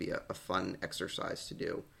 hey, it would be a fun exercise to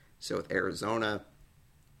do. So with Arizona,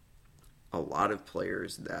 a lot of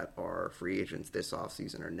players that are free agents this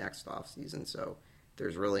offseason or next offseason, so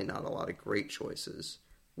there's really not a lot of great choices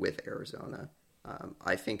with Arizona.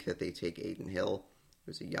 I think that they take Adin Hill,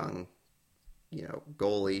 who's a young,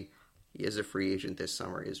 goalie. He is a free agent this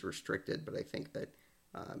summer, is restricted, but I think that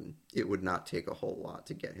it would not take a whole lot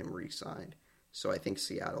to get him re-signed. So I think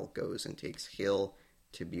Seattle goes and takes Hill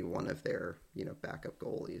to be one of their, backup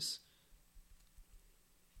goalies.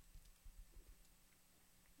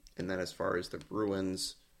 And then as far as the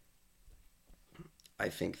Bruins, I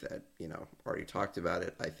think that, already talked about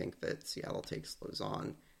it. I think that Seattle takes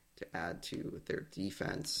Lauzon to add to their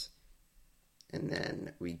defense. And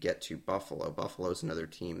then we get to Buffalo. Buffalo's another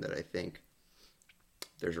team that I think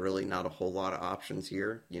there's really not a whole lot of options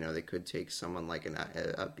here. They could take someone like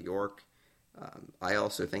a Bjork. I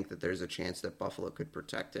also think that there's a chance that Buffalo could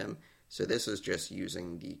protect him. So this is just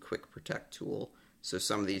using the Quick Protect tool. So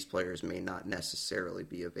some of these players may not necessarily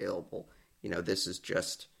be available this is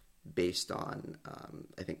just based on,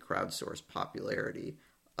 I think, crowdsourced popularity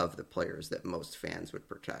of the players that most fans would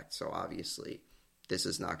protect. So obviously, this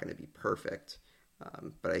is not going to be perfect.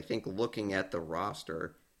 But I think looking at the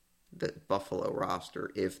roster, the Buffalo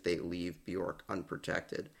roster, if they leave Bjork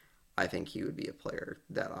unprotected, I think he would be a player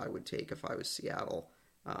that I would take if I was Seattle.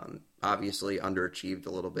 Obviously underachieved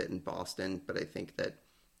a little bit in Boston, but I think that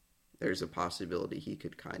there's a possibility he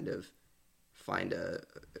could kind of find a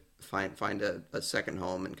second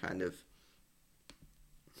home and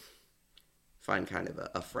find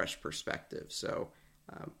a fresh perspective. So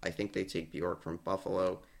I think they take Bjork from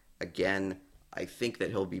Buffalo. Again, I think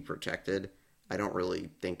that he'll be protected. I don't really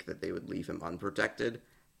think that they would leave him unprotected,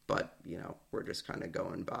 but we're just kind of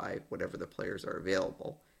going by whatever the players are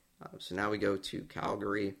available. So now we go to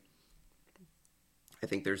Calgary. I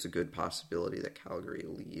think there's a good possibility that Calgary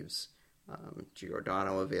leaves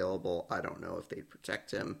Giordano available. I don't know if they'd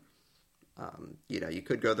protect him. You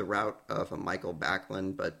could go the route of a Michael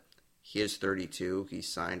Backlund, but he is 32.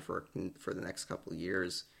 He's signed for the next couple of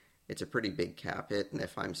years. It's a pretty big cap hit, and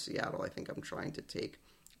if I'm Seattle, I think I'm trying to take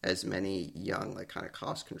as many young, kind of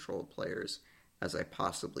cost-controlled players as I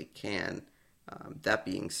possibly can. That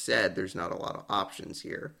being said, there's not a lot of options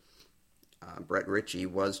here. Brett Ritchie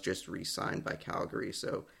was just re-signed by Calgary,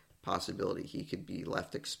 so possibility he could be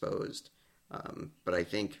left exposed. But I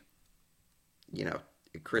think,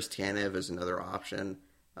 Chris Tanev is another option,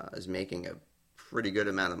 is making a pretty good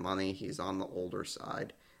amount of money. He's on the older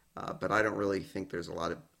side, but I don't really think there's a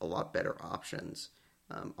lot better options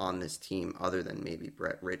on this team other than maybe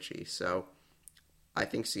Brett Ritchie. So I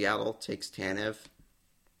think Seattle takes Tanev,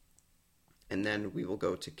 and then we will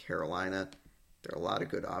go to Carolina. There are a lot of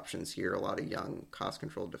good options here, a lot of young,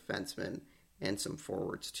 cost-controlled defensemen, and some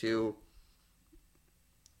forwards too.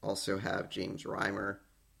 Also have James Reimer.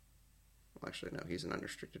 Well, actually, no, he's an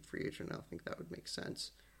unrestricted free agent. I don't think that would make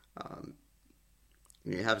sense.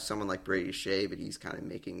 You have someone like Brady Shea, but he's kind of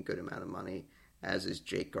making a good amount of money, as is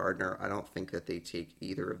Jake Gardner. I don't think that they take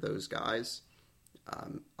either of those guys.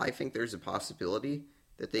 I think there's a possibility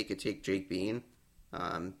that they could take Jake Bean.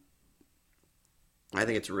 I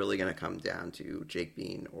think it's really going to come down to Jake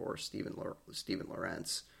Bean or Steven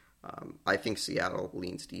Lorentz. I think Seattle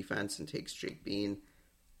leans defense and takes Jake Bean.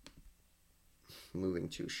 Moving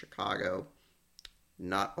to Chicago,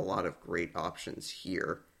 not a lot of great options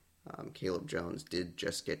here. Caleb Jones did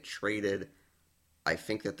just get traded. I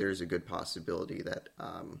think that there's a good possibility that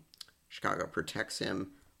Chicago protects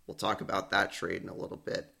him. We'll talk about that trade in a little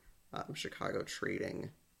bit. Chicago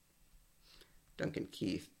trading Duncan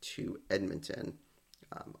Keith to Edmonton.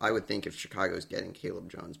 I would think if Chicago's getting Caleb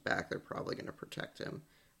Jones back, they're probably going to protect him.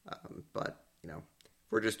 But, if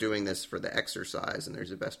we're just doing this for the exercise and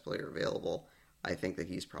there's a best player available, I think that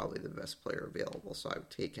he's probably the best player available, so I would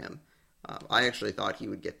take him. I actually thought he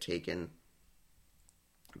would get taken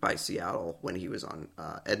by Seattle when he was on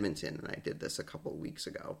Edmonton, and I did this a couple of weeks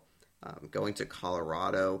ago. Going to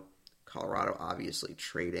Colorado obviously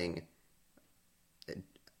trading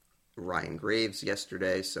Ryan Graves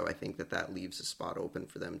yesterday, so I think that leaves a spot open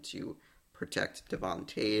for them to protect Devon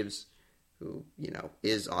Taves, who,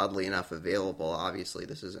 is oddly enough available. Obviously,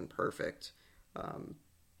 this isn't perfect.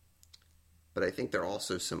 But I think there are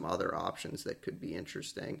also some other options that could be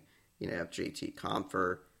interesting. You have JT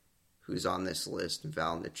Compher, who's on this list,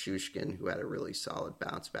 Val Nichushkin, who had a really solid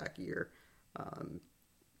bounce-back year.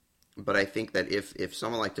 But I think that if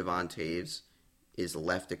someone like Devon Taves is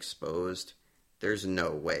left exposed, there's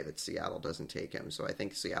no way that Seattle doesn't take him. So I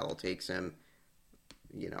think Seattle takes him.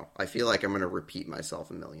 I feel like I'm going to repeat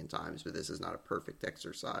myself a million times, but this is not a perfect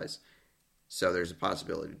exercise. So there's a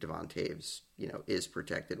possibility Devon Taves, is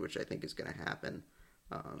protected, which I think is going to happen.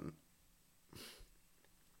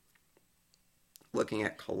 Looking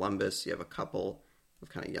at Columbus, you have a couple of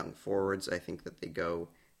kind of young forwards. I think that they go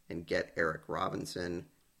and get Eric Robinson,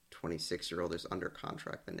 26-year-old, is under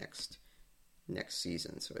contract the next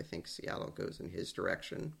season. So I think Seattle goes in his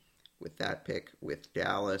direction with that pick. With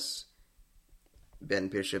Dallas, Ben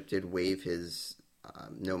Bishop did waive his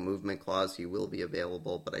no movement clause. He will be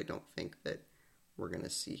available, but I don't think that we're going to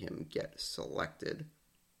see him get selected.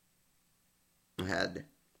 I had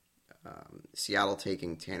Seattle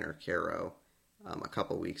taking Tanner Caro a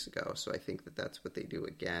couple weeks ago, so I think that that's what they do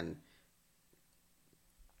again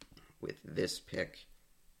with this pick.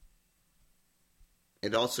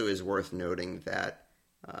 It also is worth noting that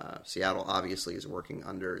Seattle obviously is working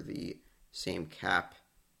under the same cap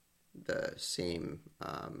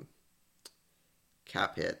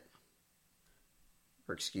hit,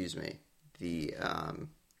 or excuse me,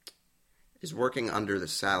 is working under the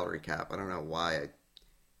salary cap. I don't know why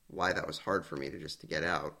that was hard for me to get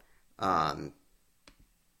out. Um,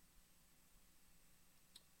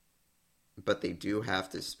 but they do have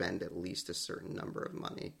to spend at least a certain number of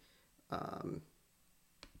money. Um,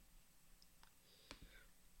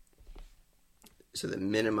 so the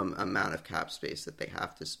minimum amount of cap space that they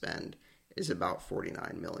have to spend is about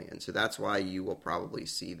 49 million. So that's why you will probably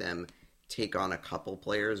see them take on a couple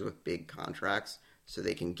players with big contracts so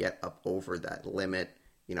they can get up over that limit.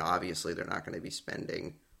 Obviously they're not going to be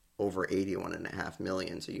spending over 81.5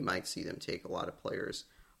 million, so you might see them take a lot of players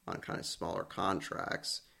on kind of smaller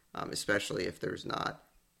contracts, especially if there's not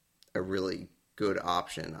a really good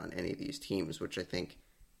option on any of these teams, which I think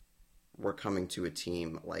we're coming to a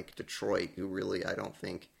team like Detroit, who really I don't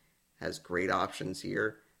think has great options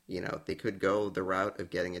here. They could go the route of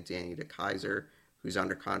getting a Danny DeKeyser, who's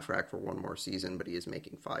under contract for one more season, but he is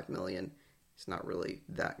making $5 million. He's not really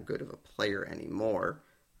that good of a player anymore.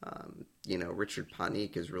 Richard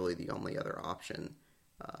Panik is really the only other option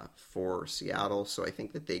for Seattle. So I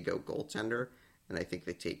think that they go goaltender, and I think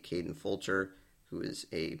they take Caden Fulcher, who is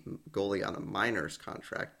a goalie on a minors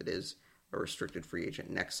contract that is a restricted free agent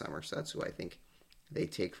next summer. So that's who I think they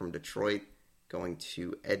take from Detroit. Going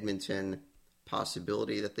to Edmonton,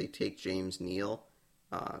 possibility that they take James Neal.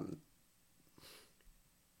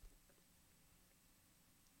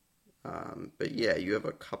 But yeah, you have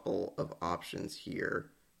a couple of options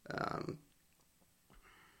here.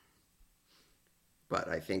 But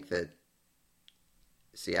I think that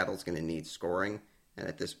Seattle's going to need scoring. And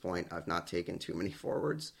at this point, I've not taken too many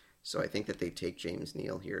forwards. So I think that they take James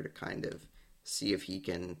Neal here to kind of see if he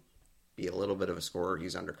can be a little bit of a scorer.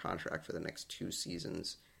 He's under contract for the next 2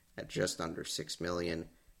 seasons at just under $6 million.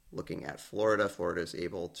 Looking at Florida, Florida is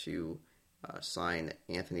able to sign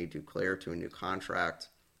Anthony Duclair to a new contract.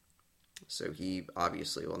 So he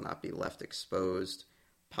obviously will not be left exposed.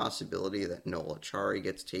 Possibility that Noel Acciari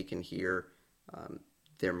gets taken here.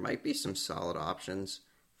 There might be some solid options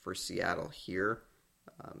for Seattle here.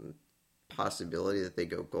 Possibility that they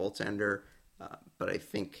go goaltender. But I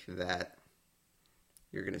think that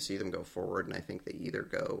you're going to see them go forward, and I think they either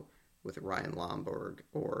go with Ryan Lomberg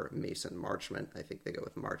or Mason Marchment. I think they go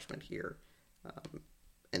with Marchment here.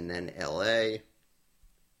 And then LA,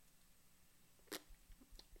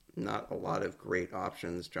 not a lot of great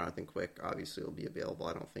options. Jonathan Quick obviously will be available.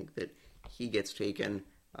 I don't think that he gets taken.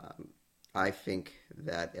 I think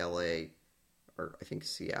that I think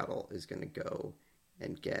Seattle is going to go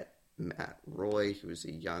and get Matt Roy, who's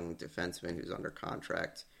a young defenseman who's under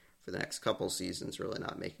contract for the next couple seasons, really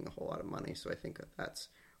not making a whole lot of money. So I think that that's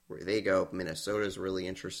where they go. Minnesota is really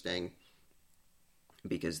interesting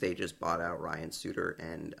because they just bought out Ryan Suter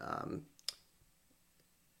and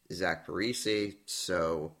Zach Parise.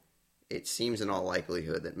 So it seems in all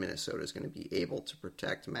likelihood that Minnesota is going to be able to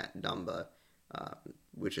protect Matt Dumba,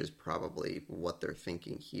 which is probably what they're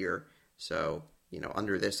thinking here. So,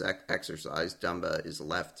 under this exercise, Dumba is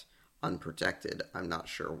left unprotected. I'm not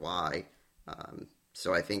sure why.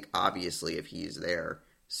 So I think obviously if he's there,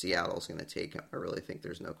 Seattle's going to take him. I really think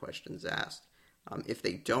there's no questions asked. If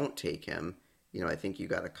they don't take him, I think you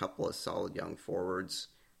got a couple of solid young forwards.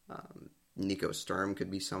 Nico Sturm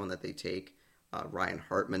could be someone that they take. Ryan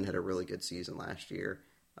Hartman had a really good season last year.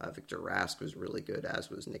 Victor Rask was really good, as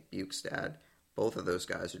was Nick Bukestad. Both of those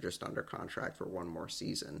guys are just under contract for one more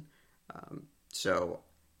season. So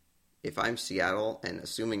if I'm Seattle, and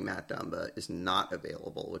assuming Matt Dumba is not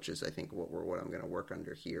available, which is I think what I'm going to work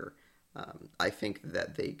under here, I think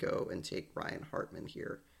that they go and take Ryan Hartman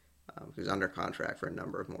here, who's under contract for a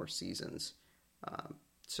number of more seasons.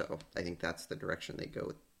 So I think that's the direction they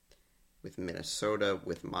go with Minnesota.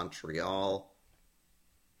 With Montreal,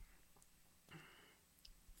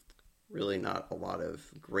 really not a lot of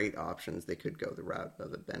great options. They could go the route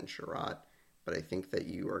of a Ben Sherratt, but I think that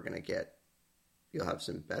you'll have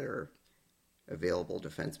some better available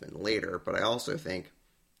defensemen later. But I also think,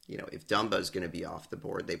 if Dumba is going to be off the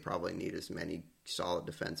board, they probably need as many solid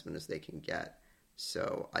defensemen as they can get.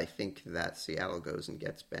 So I think that Seattle goes and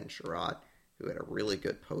gets Ben Sherratt, who had a really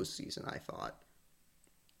good postseason, I thought.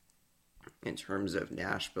 In terms of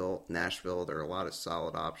Nashville, there are a lot of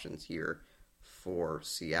solid options here for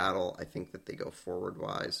Seattle. I think that they go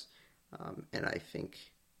forward-wise, and I think...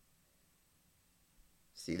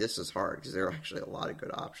 See, this is hard because there are actually a lot of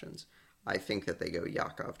good options. I think that they go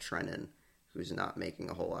Yakov Trenin, who's not making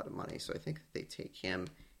a whole lot of money, so I think that they take him.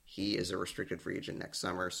 He is a restricted free agent next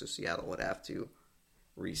summer, so Seattle would have to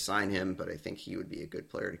re-sign him, but I think he would be a good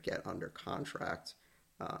player to get under contract.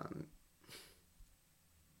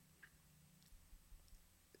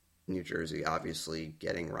 New Jersey, obviously,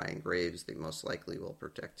 getting Ryan Graves, they most likely will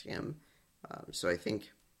protect him. So I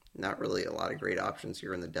think not really a lot of great options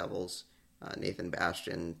here in the Devils. Nathan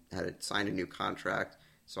Bastian had signed a new contract,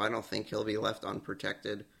 so I don't think he'll be left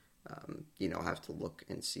unprotected. I'll have to look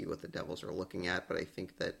and see what the Devils are looking at, but I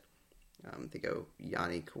think that they go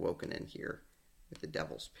Jani Kuokkanen here with the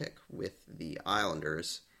Devils pick. With the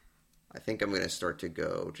Islanders, I think I'm going to start to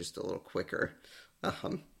go just a little quicker.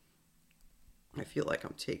 I feel like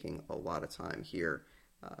I'm taking a lot of time here.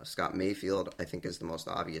 Scott Mayfield, I think, is the most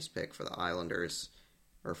obvious pick for the Islanders,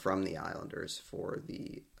 or from the Islanders for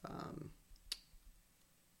the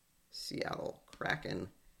Seattle Kraken.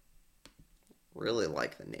 Really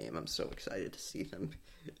like the name. I'm so excited to see them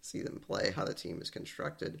play, how the team is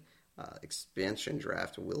constructed. Expansion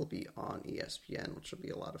draft will be on ESPN, which will be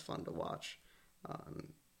a lot of fun to watch.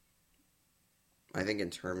 I think in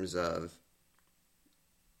terms of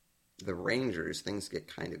the Rangers, things get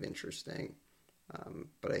kind of interesting.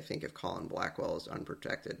 But I think if Colin Blackwell is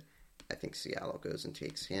unprotected, I think Seattle goes and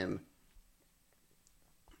takes him.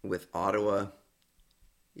 With Ottawa,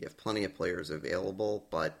 you have plenty of players available,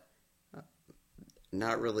 but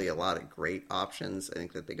not really a lot of great options. I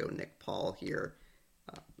think that they go Nick Paul here.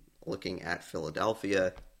 Looking at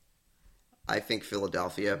Philadelphia, I think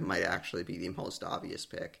Philadelphia might actually be the most obvious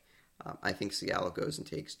pick. I think Seattle goes and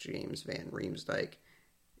takes James Van Riemsdyk.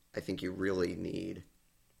 I think you really need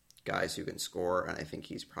guys who can score, and I think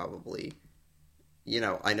he's probably,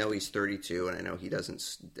 I know he's 32, and I know he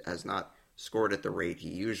has not scored at the rate he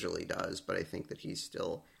usually does, but I think that he's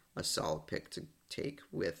still a solid pick to take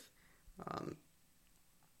with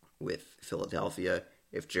Philadelphia.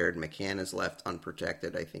 If Jared McCann is left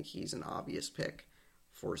unprotected, I think he's an obvious pick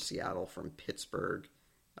for Seattle. From Pittsburgh.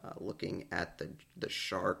 Looking at the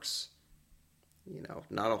Sharks,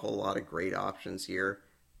 not a whole lot of great options here.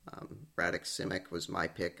 Radek Simic was my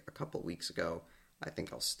pick a couple weeks ago. I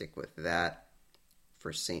think I'll stick with that.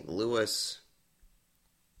 For St. Louis,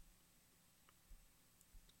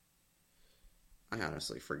 I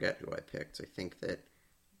honestly forget who I picked. I think that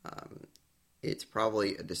it's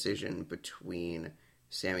probably a decision between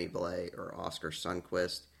Sammy Blais or Oscar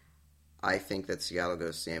Sundqvist. I think that Seattle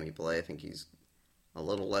goes Sammy Blais. I think he's a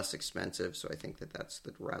little less expensive, so I think that that's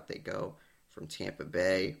the route they go. From Tampa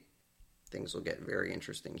Bay, things will get very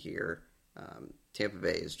interesting here. Tampa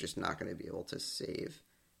Bay is just not going to be able to save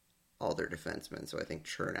all their defensemen, so I think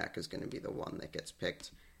Chernak is going to be the one that gets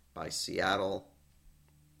picked by Seattle.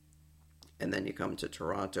 And then you come to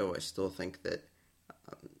Toronto. I still think that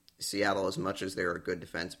Seattle, as much as they're a good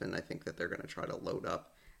defenseman, I think that they're going to try to load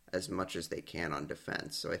up as much as they can on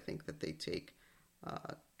defense. So I think that they take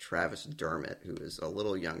Travis Dermott, who is a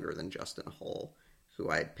little younger than Justin Holl, who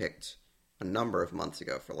I had picked a number of months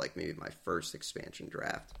ago for maybe my first expansion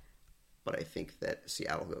draft. But I think that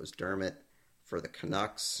Seattle goes Dermott. For the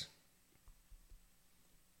Canucks,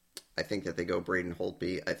 I think that they go Braden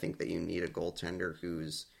Holtby. I think that you need a goaltender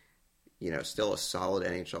who's, still a solid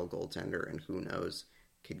NHL goaltender, and who knows,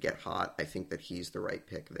 could get hot. I think that he's the right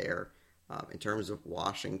pick there. In terms of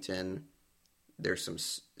Washington, there's some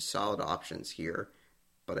solid options here,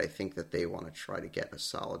 but I think that they want to try to get a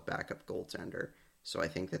solid backup goaltender. So I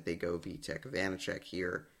think that they go Vitek Vanacek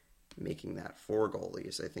here, making that 4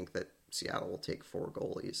 goalies. I think that Seattle will take 4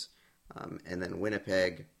 goalies. And then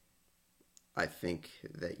Winnipeg, I think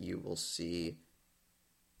that you will see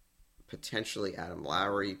potentially Adam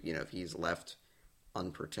Lowry. If he's left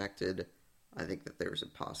unprotected, I think that there's a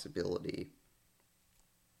possibility.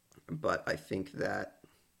 But I think that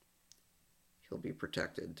he'll be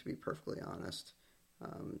protected, to be perfectly honest.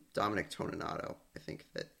 Dominic Toninato, I think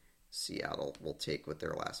that Seattle will take with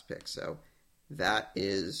their last pick. So that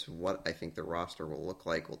is what I think the roster will look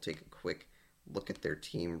like. We'll take a quick look at their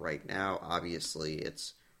team right now. Obviously,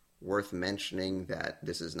 it's worth mentioning that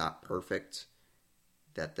this is not perfect,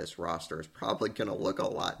 that this roster is probably going to look a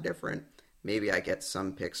lot different. Maybe I get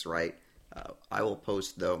some picks right. I will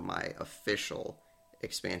post, though, my official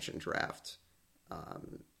expansion draft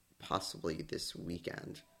possibly this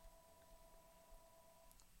weekend.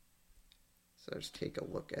 So just take a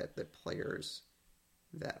look at the players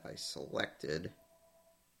that I selected.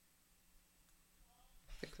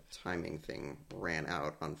 I think the timing thing ran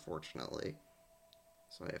out, unfortunately.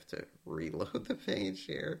 So I have to reload the page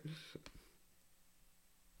here.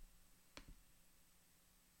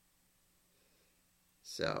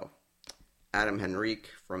 So, Adam Henrique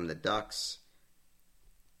from the Ducks,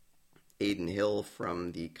 Aiden Hill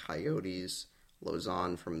from the Coyotes,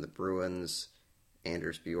 Lausanne from the Bruins,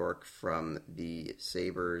 Anders Bjork from the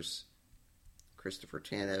Sabres, Christopher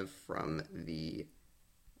Tanev from the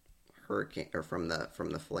Hurricane, or from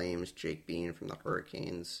the Flames, Jake Bean from the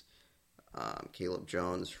Hurricanes, Caleb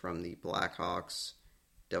Jones from the Blackhawks,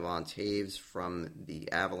 Devon Taves from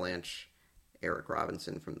the Avalanche, Eric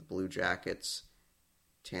Robinson from the Blue Jackets,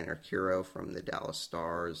 Tanner Kuro from the Dallas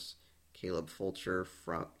Stars, Caden Fulcher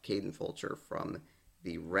from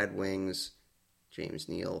the Red Wings, James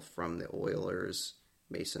Neal from the Oilers,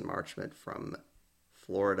 Mason Marchment from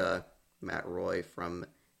Florida, Matt Roy from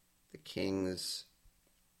the Kings,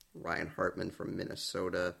 Ryan Hartman from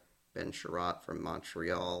Minnesota, Ben Sherratt from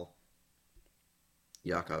Montreal,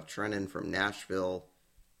 Yakov Trenin from Nashville,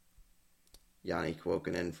 Yanni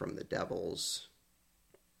Kuokkanen from the Devils,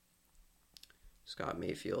 Scott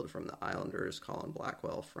Mayfield from the Islanders, Colin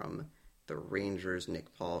Blackwell from the Rangers,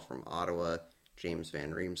 Nick Paul from Ottawa, James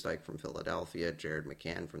Van Riemsdyk from Philadelphia, Jared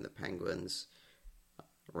McCann from the Penguins,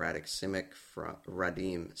 Radim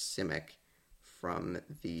Simek from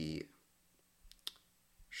the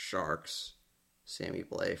Sharks, Sammy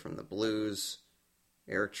Blais from the Blues,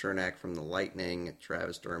 Eric Chernak from the Lightning,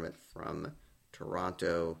 Travis Dermott from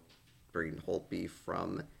Toronto, Braden Holtby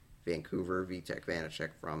from Vancouver, Vitek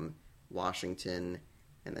Vanacek from Washington,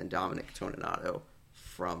 and then Dominic Toninato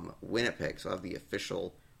from Winnipeg. So I have the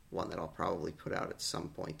official one that I'll probably put out at some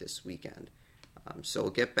point this weekend. So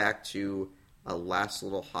we'll get back to a last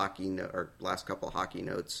couple of hockey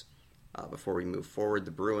notes before we move forward.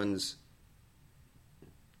 The Bruins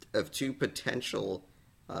have two potential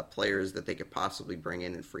players that they could possibly bring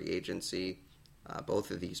in free agency.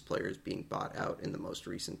 Both of these players being bought out in the most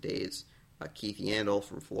recent days. Keith Yandle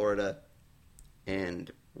from Florida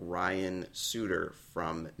and Ryan Suter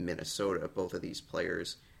from Minnesota. Both of these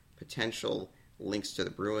players, potential links to the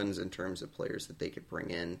Bruins in terms of players that they could bring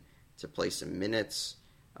in to play some minutes.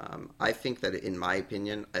 I think that, in my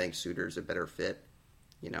opinion, I think Suter's a better fit.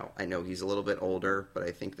 I know he's a little bit older, but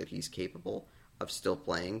I think that he's capable of still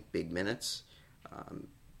playing big minutes.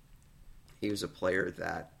 He was a player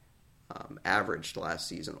that averaged last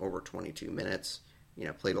season over 22 minutes.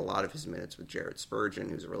 Played a lot of his minutes with Jared Spurgeon,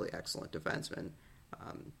 who's a really excellent defenseman.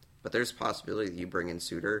 But there's a possibility that you bring in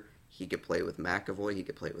Suter. He could play with McAvoy. He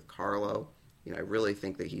could play with Carlo. I really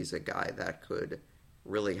think that he's a guy that could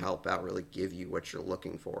really help out, really give you what you're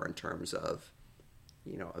looking for in terms of,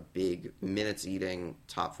 a big minutes-eating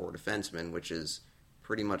top four defenseman, which is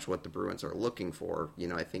pretty much what the Bruins are looking for.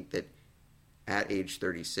 I think that at age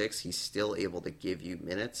 36, he's still able to give you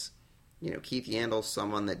minutes. Keith Yandle's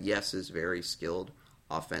someone that, yes, is very skilled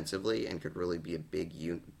offensively and could really be a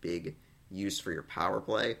big use for your power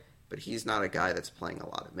play, but he's not a guy that's playing a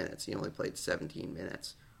lot of minutes. He only played 17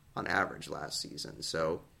 minutes on average last season.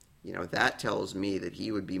 So, that tells me that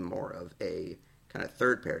he would be more of a kind of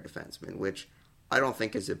third pair defenseman, which I don't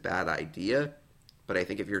think is a bad idea, but I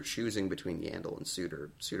think if you're choosing between Yandle and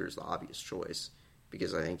Suter's the obvious choice,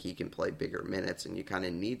 because I think he can play bigger minutes, and you kind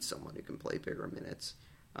of need someone who can play bigger minutes.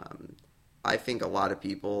 I think a lot of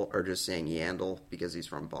people are just saying Yandle because he's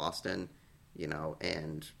from Boston,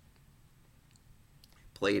 and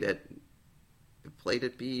played at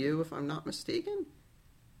BU, if I'm not mistaken.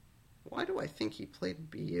 Why do I think he played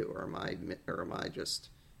at BU, or am I just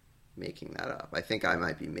making that up? I think I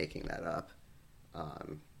might be making that up.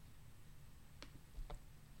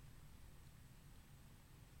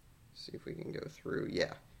 See if we can go through.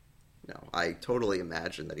 Yeah. No, I totally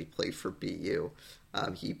imagine that he played for BU.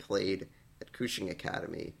 He played at Cushing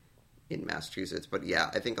Academy in Massachusetts. But yeah,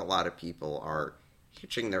 I think a lot of people are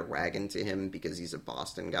hitching their wagon to him because he's a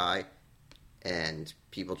Boston guy. And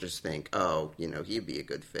people just think, he'd be a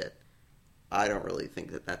good fit. I don't really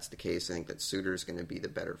think that that's the case. I think that Suter's going to be the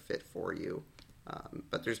better fit for you.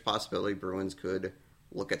 But there's a possibility Bruins could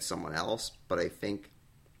look at someone else. But I think,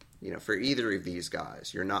 for either of these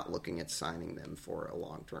guys, you're not looking at signing them for a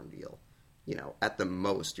long-term deal. At the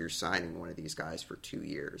most, you're signing one of these guys for 2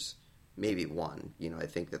 years, maybe one. I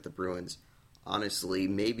think that the Bruins, honestly,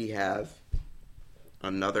 maybe have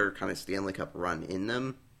another kind of Stanley Cup run in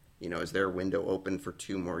them. Is their window open for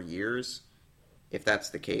 2 more years? If that's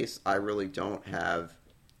the case, I really don't have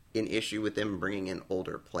an issue with them bringing in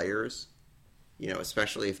older players,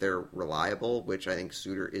 especially if they're reliable, which I think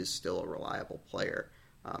Suter is still a reliable player.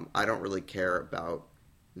 I don't really care about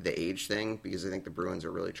the age thing because I think the Bruins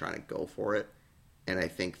are really trying to go for it. And I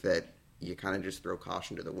think that you kind of just throw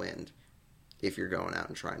caution to the wind if you're going out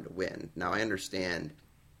and trying to win. Now, I understand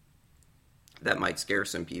that might scare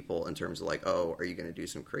some people in terms of are you going to do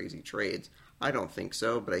some crazy trades? I don't think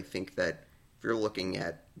so, but I think that if you're looking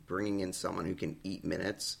at bringing in someone who can eat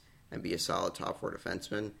minutes and be a solid top four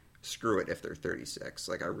defenseman, screw it if they're 36.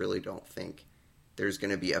 I really don't think there's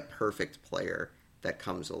going to be a perfect player that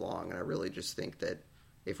comes along. And I really just think that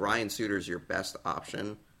if Ryan Suter's your best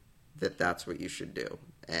option, that's what you should do.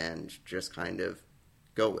 And just kind of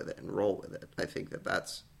go with it and roll with it. I think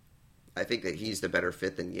that he's the better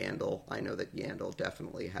fit than Yandle. I know that Yandle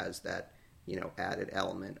definitely has that added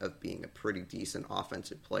element of being a pretty decent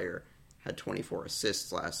offensive player. Had 24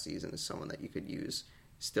 assists last season as someone that you could use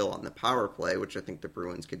still on the power play, which I think the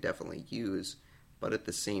Bruins could definitely use. But at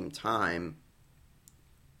the same time,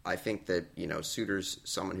 I think that, Suter's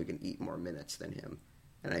someone who can eat more minutes than him.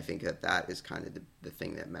 And I think that is kind of the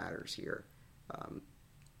thing that matters here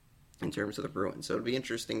in terms of the Bruins. So it'll be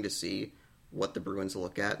interesting to see what the Bruins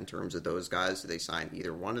look at in terms of those guys. Do they sign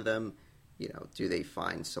either one of them? Do they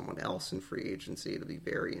find someone else in free agency? It'll be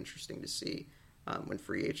very interesting to see when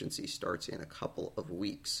free agency starts in a couple of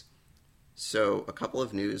weeks. So a couple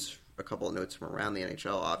of notes from around the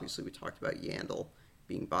NHL. Obviously, we talked about Yandle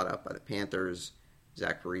being bought out by the Panthers,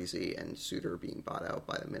 Zach Parise and Suter being bought out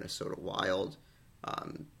by the Minnesota Wild.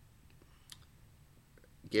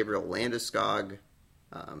 Gabriel Landeskog,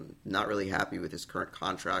 not really happy with his current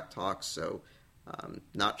contract talks, so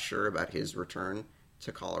not sure about his return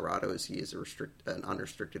to Colorado as he is an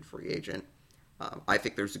unrestricted free agent. I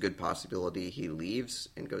think there's a good possibility he leaves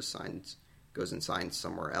and goes and signs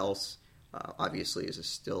somewhere else. Obviously, is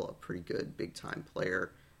still a pretty good big-time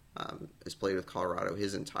player. Has played with Colorado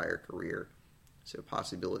his entire career. So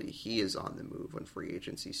possibility he is on the move when free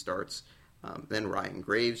agency starts. Then Ryan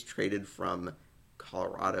Graves traded from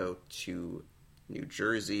Colorado to New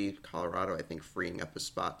Jersey. Colorado, I think, freeing up a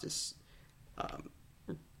spot to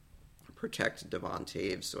protect Devon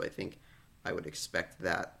Toews. So I think I would expect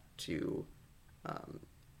that to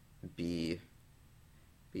be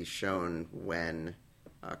shown when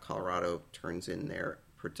Colorado turns in their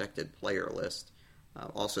protected player list.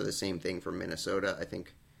 Also the same thing for Minnesota. I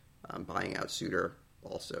think buying out Suter,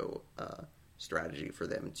 also a strategy for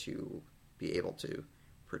them to be able to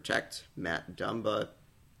protect Matt Dumba.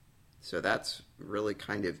 So that's really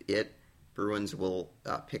kind of it. Bruins will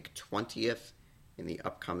pick 20th in the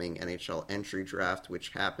upcoming NHL entry draft, which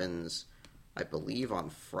happens, I believe, on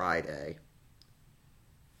Friday.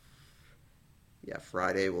 Yeah,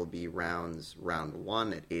 Friday will be round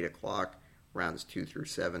 1 at 8 o'clock. Rounds 2 through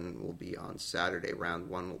 7 will be on Saturday. Round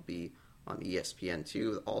 1 will be on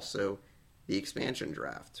ESPN2. Also, the expansion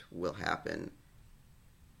draft will happen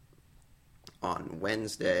on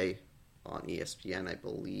Wednesday on ESPN, I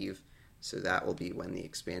believe. So that will be when the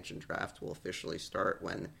expansion draft will officially start,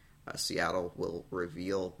 when Seattle will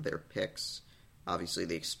reveal their picks. Obviously,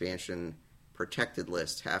 the expansion protected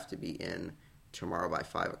lists have to be in tomorrow by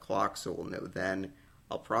 5 o'clock, so we'll know then.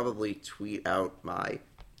 I'll probably tweet out my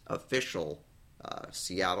official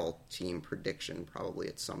Seattle team prediction probably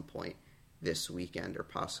at some point this weekend or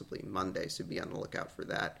possibly Monday, so be on the lookout for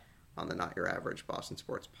that on the Not Your Average Boston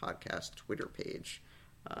Sports Podcast Twitter page.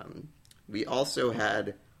 We also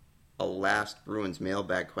had a last Bruins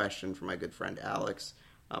mailbag question from my good friend Alex.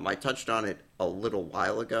 I touched on it a little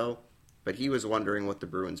while ago, but he was wondering what the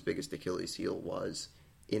Bruins' biggest Achilles heel was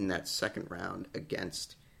in that second round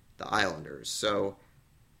against the Islanders. So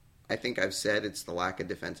I think I've said it's the lack of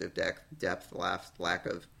defensive depth, the lack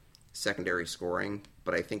of secondary scoring,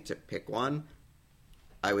 but I think to pick one,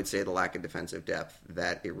 I would say the lack of defensive depth,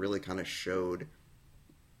 that it really kind of showed,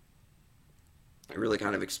 it really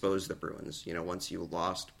kind of exposed the Bruins. Once you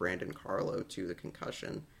lost Brandon Carlo to the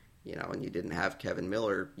concussion, and you didn't have Kevin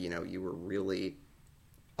Miller, you were really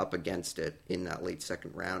up against it in that late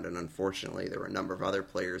second round, and unfortunately there were a number of other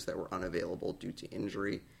players that were unavailable due to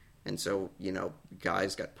injury, and so,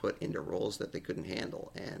 guys got put into roles that they couldn't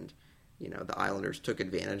handle, and, the Islanders took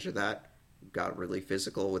advantage of that, got really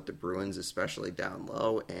physical with the Bruins, especially down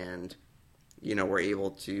low, and, were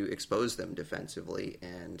able to expose them defensively,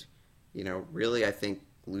 and, really I think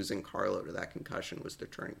losing Carlo to that concussion was the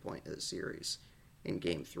turning point of the series in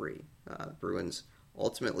Game 3. The Bruins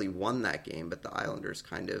ultimately won that game, but the Islanders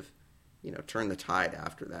kind of, turned the tide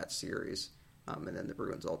after that series, and then the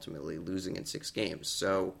Bruins ultimately losing in 6 games.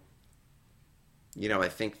 So, I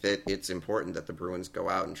think that it's important that the Bruins go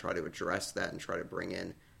out and try to address that and try to bring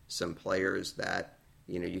in some players that,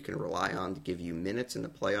 you can rely on to give you minutes in the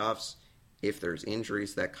playoffs. If there's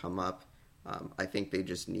injuries that come up, I think they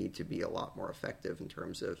just need to be a lot more effective in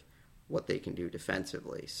terms of what they can do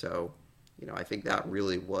defensively. So, I think that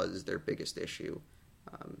really was their biggest issue.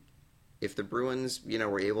 If the Bruins,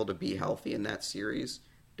 were able to be healthy in that series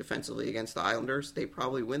defensively against the Islanders, they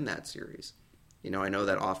probably win that series. I know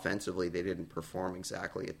that offensively they didn't perform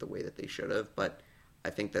exactly at the way that they should have, but I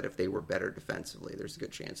think that if they were better defensively, there's a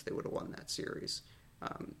good chance they would have won that series.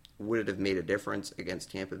 Would it have made a difference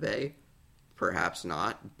against Tampa Bay? Perhaps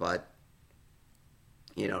not, but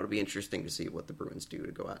it'll be interesting to see what the Bruins do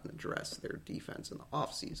to go out and address their defense in the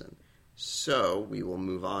offseason. So we will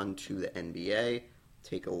move on to the NBA,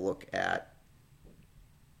 take a look at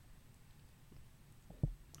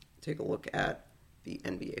the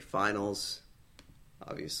NBA Finals.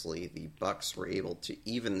 Obviously, the Bucks were able to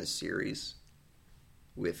even the series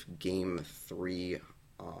with Game 4,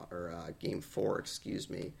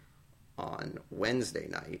 on Wednesday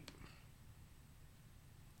night.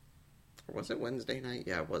 Or was it Wednesday night?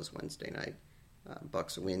 Yeah, it was Wednesday night.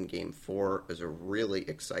 Bucks win Game 4. It was a really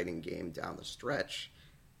exciting game down the stretch.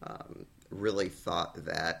 Really thought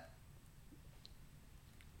that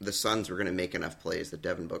the Suns were going to make enough plays, that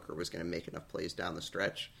Devin Booker was going to make enough plays down the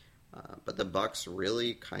stretch. But the Bucks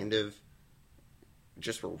really kind of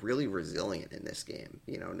just were really resilient in this game.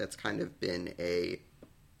 And that's kind of been a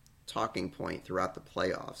talking point throughout the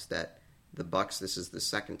playoffs, that the Bucks, this is the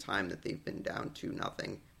second time that they've been down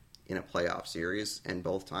 2-0 in a playoff series, and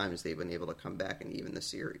both times they've been able to come back and even the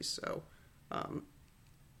series. So,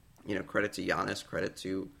 credit to Giannis, credit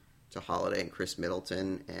to Holiday and Chris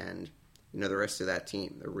Middleton, and the rest of that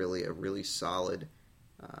team. They're really a really solid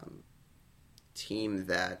team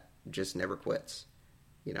that just never quits.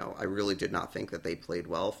 I really did not think that they played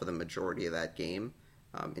well for the majority of that game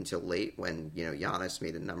until late, when Giannis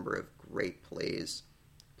made a number of great plays,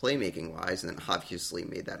 playmaking wise, and then obviously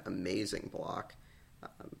made that amazing block.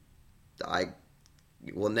 I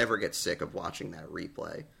will never get sick of watching that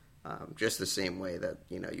replay. Just the same way that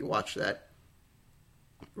you watch that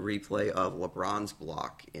replay of LeBron's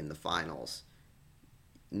block in the finals.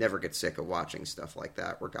 Never get sick of watching stuff like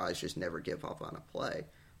that, where guys just never give up on a play.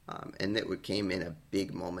 And it came in a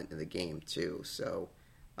big moment in the game too. So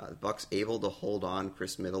the Bucks able to hold on.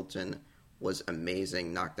 Chris Middleton was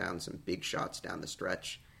amazing, knocked down some big shots down the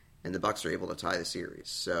stretch, and the Bucks are able to tie the series.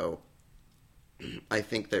 So I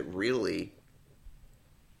think that really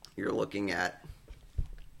you're looking at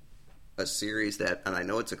a series that, and I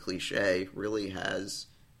know it's a cliche, really has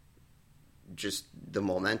just the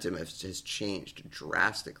momentum has changed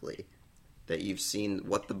drastically. That you've seen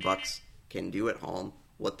what the Bucks can do at home,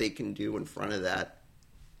 what they can do in front of that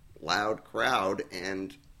loud crowd,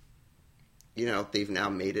 and they've now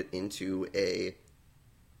made it into a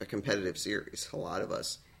competitive series. A lot of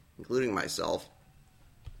us, including myself,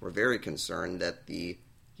 were very concerned that the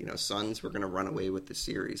Suns were going to run away with the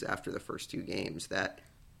series after the first two games. That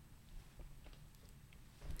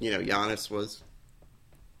Giannis was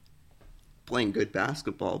playing good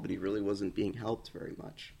basketball, but he really wasn't being helped very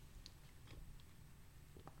much.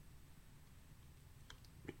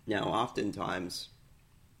 Now, oftentimes,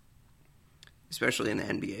 especially in the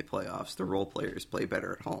NBA playoffs, the role players play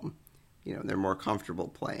better at home. They're more comfortable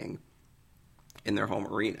playing in their home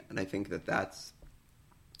arena, and I think that that's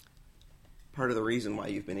part of the reason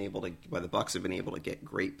why why the Bucks have been able to get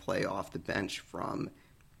great play off the bench from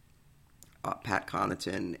Pat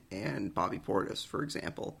Connaughton and Bobby Portis, for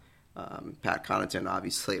example. Pat Connaughton,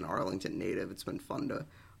 obviously an Arlington native. It's been fun to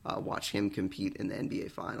watch him compete in the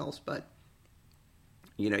NBA Finals, but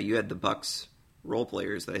you had the Bucks role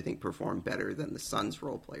players that I think performed better than the Suns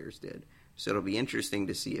role players did. So it'll be interesting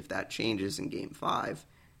to see if that changes in Game 5.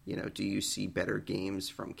 Do you see better games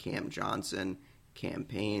from Cam Johnson, Cam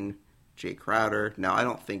Payne, Jay Crowder? Now, I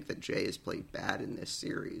don't think that Jay has played bad in this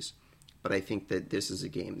series, but I think that this is a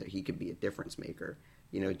game that he could be a difference maker.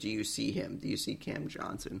 Do you see him? Do you see Cam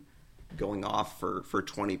Johnson going off for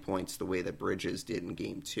 20 points the way that Bridges did in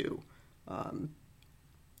Game 2?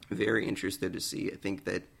 Very interested to see. I think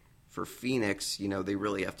that for Phoenix, they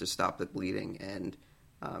really have to stop the bleeding, and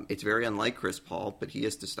it's very unlike Chris Paul, but he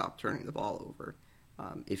has to stop turning the ball over.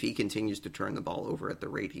 If he continues to turn the ball over at the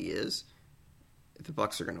rate he is, the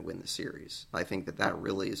Bucks are going to win the series. I think that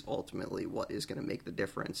really is ultimately what is going to make the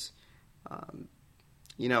difference.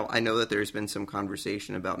 I know that there's been some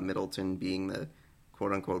conversation about Middleton being the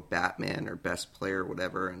quote-unquote Batman or best player or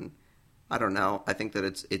whatever, and I don't know. I think that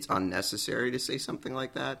it's unnecessary to say something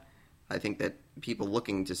like that. I think that people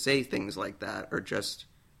looking to say things like that are just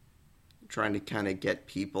trying to kind of get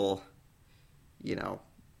people,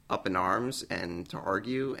 up in arms and to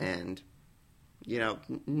argue. And,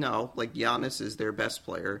 no, like Giannis is their best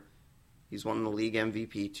player. He's won the league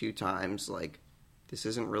MVP 2 times. Like, this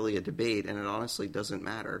isn't really a debate, and it honestly doesn't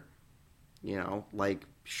matter.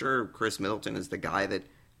 Sure, Chris Middleton is the guy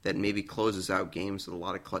that maybe closes out games with a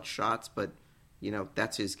lot of clutch shots, but,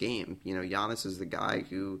 that's his game. Giannis is the guy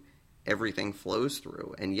who everything flows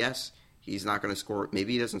through. And yes, he's not going to score,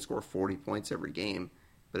 maybe he doesn't score 40 points every game,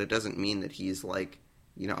 but it doesn't mean that he's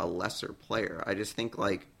a lesser player. I just think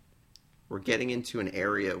we're getting into an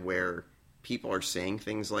area where people are saying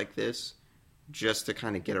things like this just to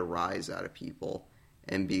kind of get a rise out of people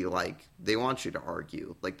and be they want you to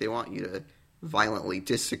argue. They want you to violently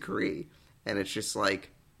disagree. And it's just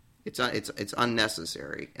it's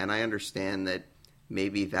unnecessary. And I understand that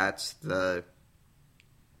maybe that's the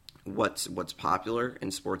what's popular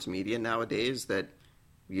in sports media nowadays, that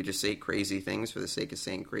you just say crazy things for the sake of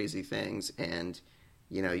saying crazy things, and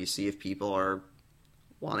you see if people are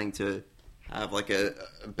wanting to have like a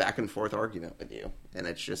back and forth argument with you, and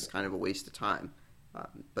it's just kind of a waste of time.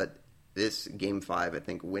 But this Game 5, I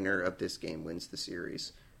think winner of this game wins the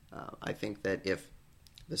series. I think that if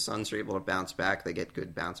the Suns are able to bounce back, they get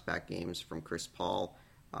good bounce back games from Chris Paul.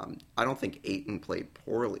 I don't think Ayton played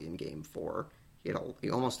poorly in Game 4. He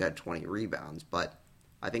almost had 20 rebounds, but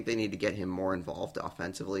I think they need to get him more involved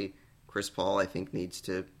offensively. Chris Paul, I think, needs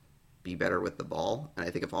to be better with the ball, and I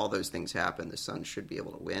think if all those things happen, the Suns should be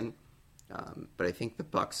able to win. But I think the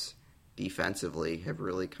Bucks defensively have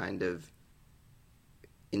really kind of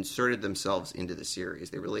inserted themselves into the series.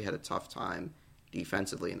 They really had a tough time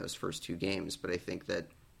defensively in those first two games, but I think that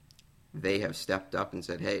they have stepped up and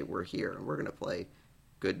said, hey, we're here, and we're going to play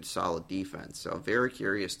good, solid defense. So I'm very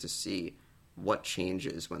curious to see what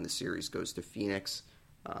changes when the series goes to Phoenix.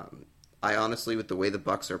 I honestly, with the way the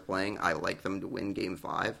Bucks are playing, I like them to win Game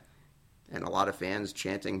 5. And a lot of fans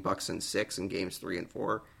chanting Bucks in 6 in Games 3 and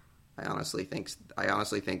 4. I honestly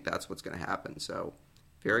think that's what's going to happen. So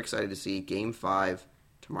very excited to see Game 5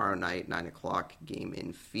 tomorrow night, 9 o'clock, game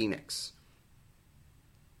in Phoenix.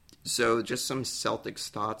 So just some Celtics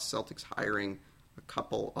thoughts. Celtics hiring a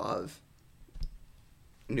couple of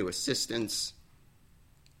new assistants.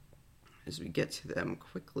 As we get to them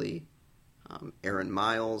quickly, Aaron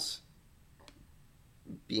Miles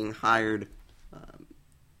being hired.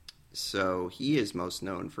 So he is most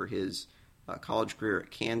known for his college career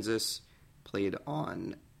at Kansas, played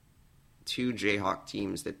on two Jayhawk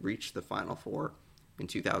teams that reached the Final Four in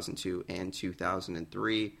 2002 and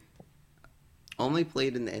 2003. Only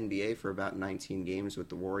played in the NBA for about 19 games with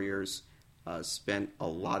the Warriors. Spent a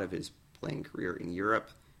lot of his playing career in Europe.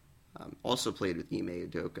 Also played with Ime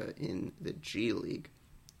Udoka in the G League.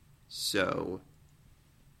 So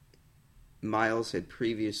Miles had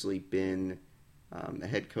previously been the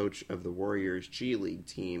head coach of the Warriors G League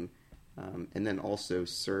team, and then also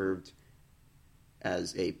served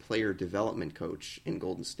as a player development coach in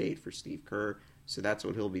Golden State for Steve Kerr. So that's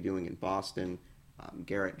what he'll be doing in Boston.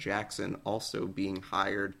 Garrett Jackson also being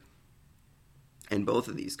hired. And both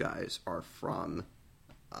of these guys are from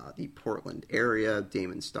the Portland area.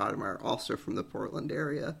 Damon Stoudemire also from the Portland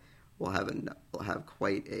area. We'll have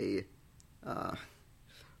quite a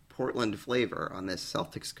Portland flavor on this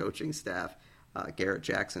Celtics coaching staff. Garrett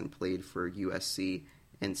Jackson played for USC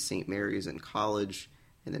and St. Mary's in college,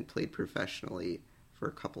 and then played professionally for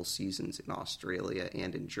a couple seasons in Australia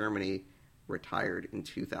and in Germany, retired in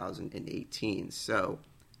 2018. So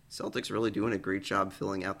Celtics really doing a great job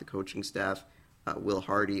filling out the coaching staff. Will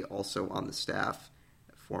Hardy also on the staff,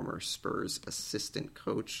 former Spurs assistant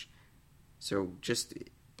coach. So just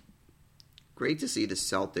great to see the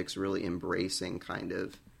Celtics really embracing kind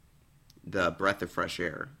of the breath of fresh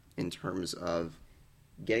air in terms of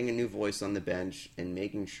getting a new voice on the bench and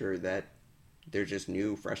making sure that they're just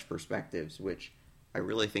new, fresh perspectives, which I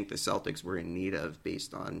really think the Celtics were in need of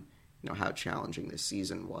based on how challenging this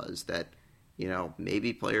season was. That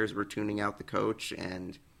maybe players were tuning out the coach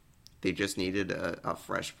and they just needed a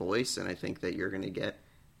fresh voice, and I think that you're going to get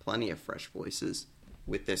plenty of fresh voices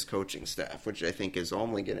with this coaching staff, which I think is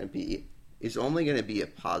only going to be a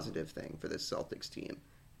positive thing for this Celtics team.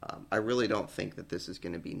 I really don't think that this is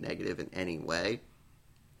going to be negative in any way,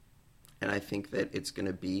 and I think that it's going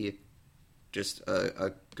to be just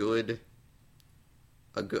a good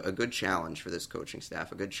challenge for this coaching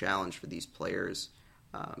staff, a good challenge for these players.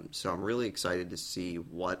 So I'm really excited to see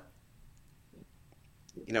what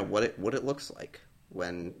it looks like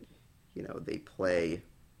when they play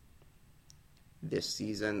this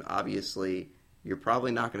season. Obviously, you're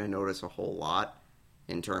probably not going to notice a whole lot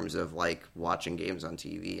in terms of like watching games on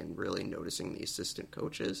TV and really noticing the assistant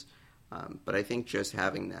coaches. But I think just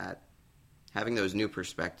having those new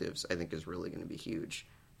perspectives, I think is really going to be huge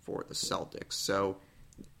for the Celtics. So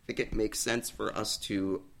I think it makes sense for us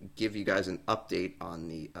to give you guys an update on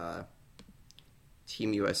the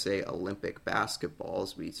Team USA Olympic basketball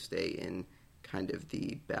as we stay in kind of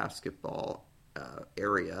the basketball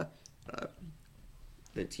area.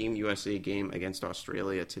 The Team USA game against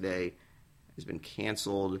Australia today has been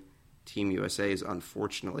canceled. Team USA is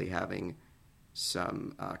unfortunately having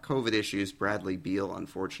some COVID issues. Bradley Beal,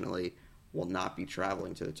 unfortunately, will not be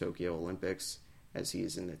traveling to the Tokyo Olympics as he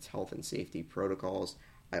is in its health and safety protocols.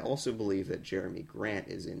 I also believe that Jeremy Grant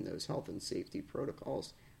is in those health and safety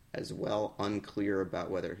protocols as well. Unclear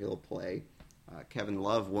about whether he'll play. Kevin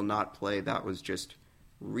Love will not play. That was just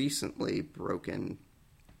recently broken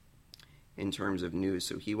in terms of news,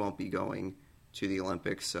 so he won't be going to the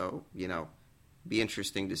Olympics. So, be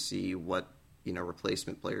interesting to see what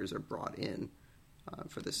replacement players are brought in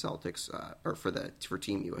for the Celtics or for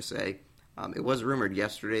Team USA. It was rumored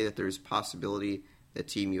yesterday that there's a possibility that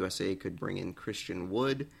Team USA could bring in Christian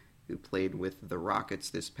Wood, who played with the Rockets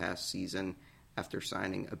this past season after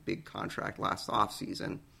signing a big contract last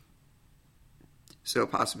offseason. So a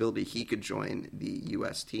possibility he could join the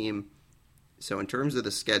U.S. team. So in terms of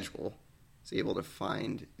the schedule, I was able to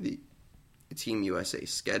find the Team USA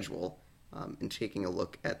schedule and taking a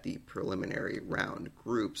look at the preliminary round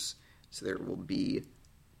groups. So there will be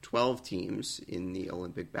 12 teams in the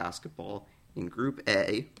Olympic basketball. In Group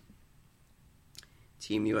A,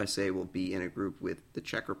 Team USA will be in a group with the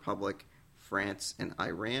Czech Republic, France, and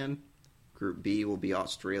Iran. Group B will be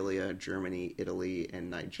Australia, Germany, Italy, and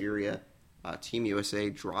Nigeria. Team USA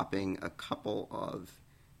dropping a couple of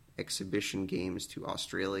exhibition games to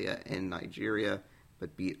Australia and Nigeria,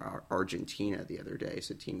 but beat Argentina the other day,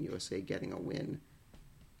 so Team USA getting a win.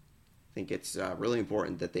 I think it's really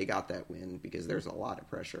important that they got that win because there's a lot of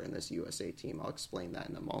pressure in this USA team. I'll explain that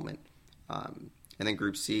in a moment. And then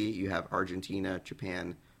Group C, you have Argentina,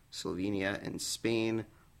 Japan, Slovenia, and Spain.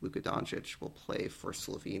 Luka Doncic will play for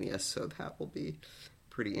Slovenia, so that will be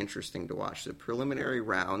pretty interesting to watch. The preliminary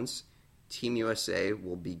rounds, Team USA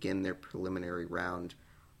will begin their preliminary round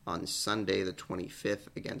on Sunday the 25th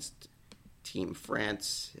against Team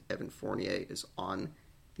France. Evan Fournier is on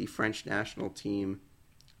the French national team.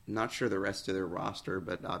 I'm not sure the rest of their roster,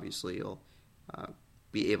 but obviously you'll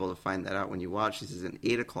be able to find that out when you watch. This is an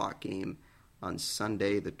 8 o'clock game on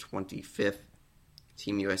Sunday the 25th.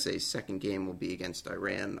 Team USA's second game will be against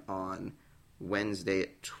Iran on Wednesday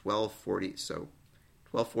at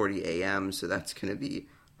 12:40 a.m., so that's going to be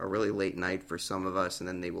a really late night for some of us, and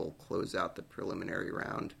then they will close out the preliminary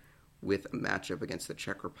round with a matchup against the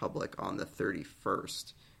Czech Republic on the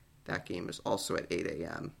 31st. That game is also at 8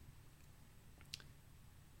 a.m.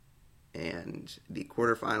 And the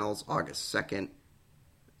quarterfinals, August 2nd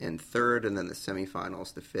and 3rd, and then the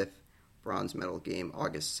semifinals, the 5th bronze medal game,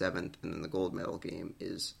 August 7th, and then the gold medal game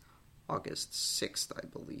is August 6th, I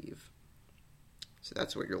believe. So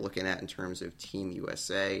that's what you're looking at in terms of Team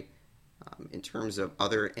USA. In terms of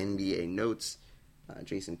other NBA notes,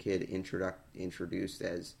 Jason Kidd introduced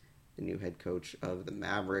as the new head coach of the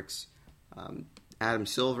Mavericks. Adam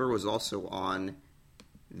Silver was also on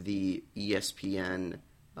the ESPN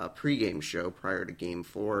pregame show prior to Game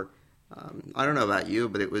 4. I don't know about you,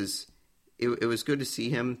 but it was good to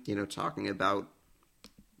see him, talking about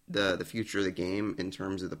the future of the game in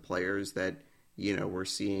terms of the players that, we're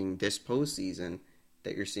seeing this postseason,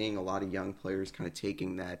 that you're seeing a lot of young players kind of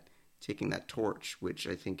taking that torch, which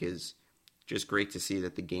I think is just great to see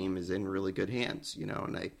that the game is in really good hands,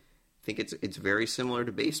 and I think it's very similar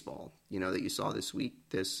to baseball, that you saw this week,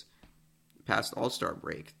 this past All-Star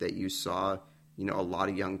break, that you saw, a lot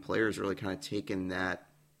of young players really kind of taking that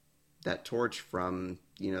torch from,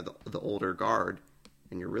 the older guard,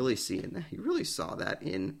 and you're really seeing that. You really saw that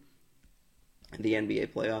in the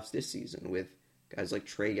NBA playoffs this season with guys like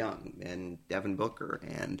Trae Young and Devin Booker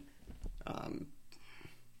and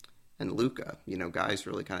Luka, guys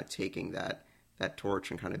really kind of taking that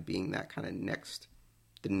torch and kind of being that kind of next,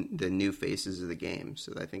 the new faces of the game.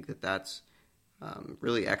 So I think that's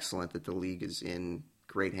really excellent that the league is in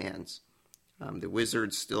great hands. The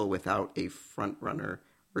Wizards still without a front runner,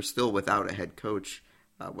 or still without a head coach.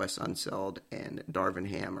 Wes Unseld and Darvin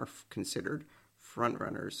Ham are considered front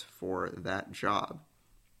runners for that job.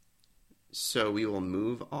 So we will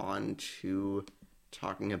move on to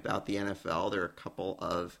talking about the NFL. There are a couple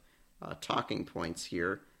of talking points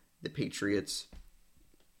here. The Patriots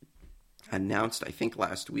announced, I think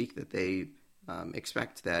last week, that they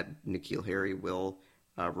expect that N'Keal Harry will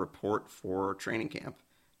report for training camp.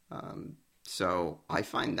 So I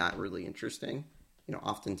find that really interesting.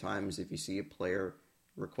 Oftentimes if you see a player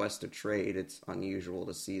request a trade, it's unusual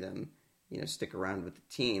to see them, stick around with the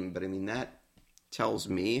team. But that tells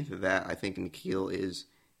me that I think N'Keal is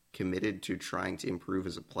committed to trying to improve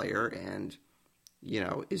as a player and,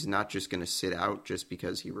 is not just going to sit out just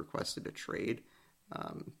because he requested a trade.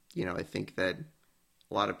 I think that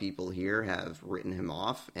a lot of people here have written him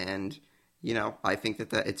off, and, I think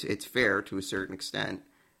that it's fair to a certain extent.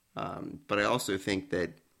 But I also think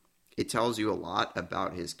that it tells you a lot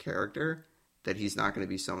about his character, that he's not going to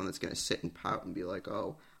be someone that's going to sit and pout and be like,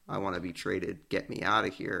 oh, I want to be traded, get me out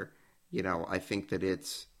of here. I think that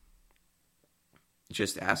it's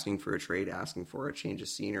just asking for a trade, asking for a change of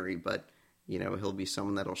scenery, but, he'll be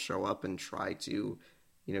someone that'll show up and try to,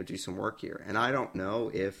 do some work here. And I don't know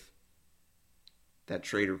if that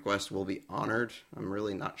trade request will be honored. I'm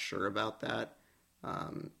really not sure about that.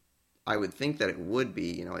 I would think that it would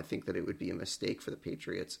be. I think that it would be a mistake for the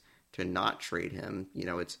Patriots to not trade him.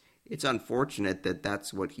 It's unfortunate that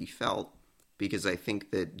that's what he felt, because I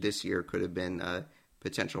think that this year could have been a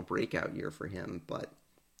potential breakout year for him. But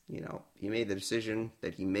he made the decision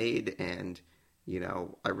that he made, and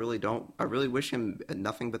I really wish him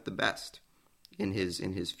nothing but the best in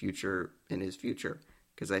his future,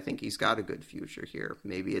 because I think he's got a good future here.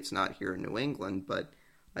 Maybe it's not here in New England, but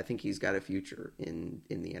I think he's got a future in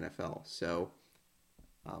the NFL. So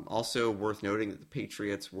also worth noting that the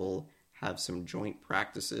Patriots will have some joint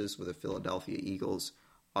practices with the Philadelphia Eagles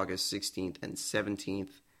August 16th and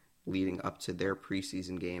 17th, leading up to their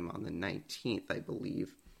preseason game on the 19th, I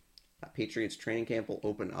believe. Patriots training camp will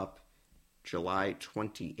open up July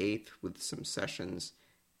 28th with some sessions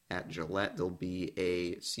at Gillette. There'll be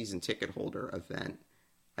a season ticket holder event,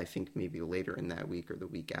 I think maybe later in that week or the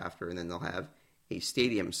week after, and then they'll have a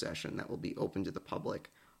stadium session that will be open to the public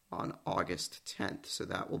on August 10th. So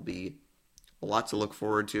that will be a lot to look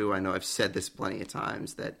forward to. I know I've said this plenty of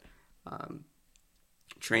times that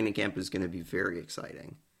training camp is going to be very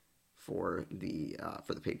exciting for the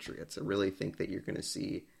Patriots. I really think that you're going to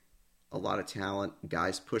see a lot of talent,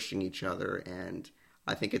 guys pushing each other, and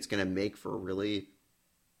I think it's going to make for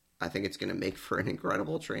an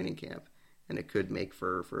incredible training camp, and it could make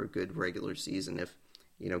for a good regular season if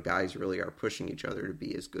guys really are pushing each other to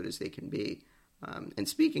be as good as they can be. And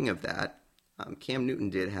speaking of that, Cam Newton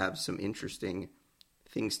did have some interesting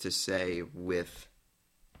things to say with.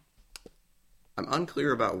 I'm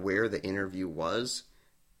unclear about where the interview was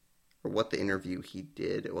or what the interview he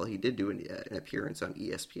did. Well, he did do an appearance on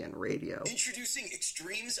ESPN Radio. Introducing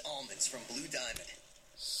Extremes Almonds from Blue Diamond.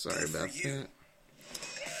 Sorry about that.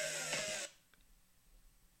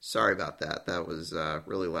 Sorry about that. That was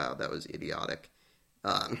really loud. That was idiotic.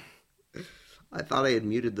 I thought I had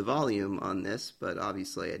muted the volume on this, but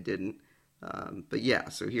obviously I didn't. But yeah,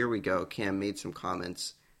 so here we go. Cam made some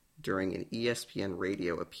comments during an ESPN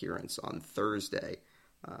Radio appearance on Thursday.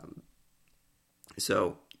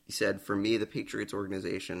 So he said, "For me, the Patriots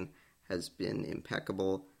organization has been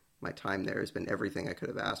impeccable. My time there has been everything I could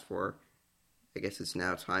have asked for. I guess it's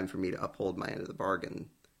now time for me to uphold my end of the bargain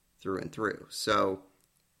through and through." So,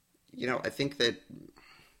 I think that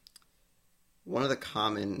one of the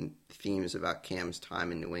common themes about Cam's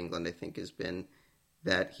time in New England, I think, has been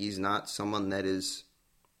that he's not someone that is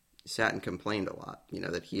sat and complained a lot.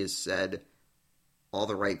 That he has said all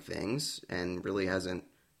the right things and really hasn't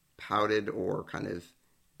pouted or kind of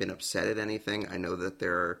been upset at anything. I know that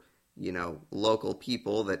there are, local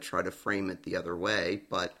people that try to frame it the other way,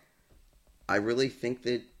 but I really think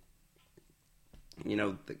that,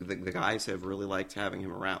 the guys have really liked having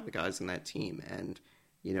him around, the guys in that team, and,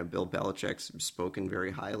 Bill Belichick's spoken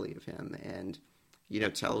very highly of him and,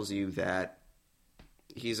 tells you that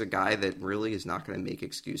he's a guy that really is not going to make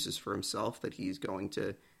excuses for himself, that he's going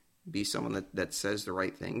to be someone that says the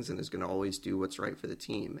right things and is going to always do what's right for the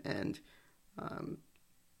team. And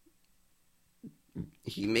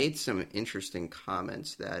he made some interesting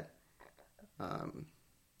comments that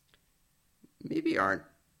maybe aren't,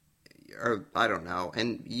 or I don't know.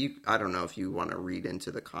 And I don't know if you want to read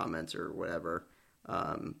into the comments or whatever.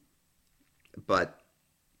 But,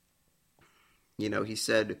 he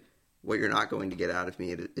said, "What you're not going to get out of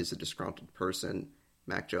me is a disgruntled person.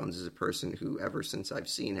 Mac Jones is a person who, ever since I've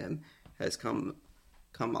seen him, has come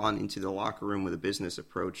on into the locker room with a business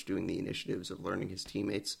approach, doing the initiatives of learning his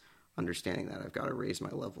teammates, understanding that I've got to raise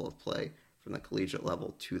my level of play from the collegiate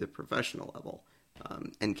level to the professional level."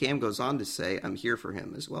 And Cam goes on to say, "I'm here for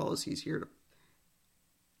him as well as he's here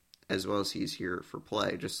for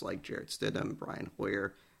play, just like Jarrett Stidham, Brian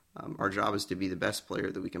Hoyer. Our job is to be the best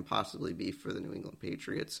player that we can possibly be for the New England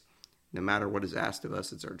Patriots. No matter what is asked of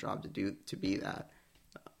us, it's our job to be that."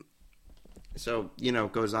 So,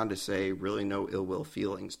 goes on to say really no ill will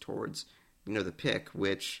feelings towards, the pick,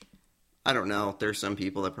 which I don't know. There's some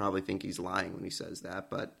people that probably think he's lying when he says that,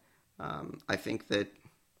 but I think that,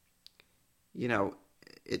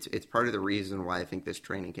 it's part of the reason why I think this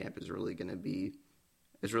training camp is really going to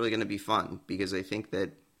be fun, because I think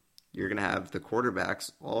that you're going to have the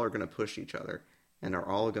quarterbacks all are going to push each other and are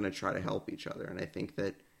all going to try to help each other. And I think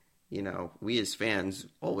that, we as fans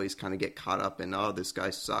always kind of get caught up in, oh, this guy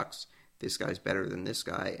sucks, this guy's better than this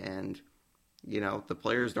guy. And, the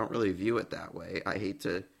players don't really view it that way. I hate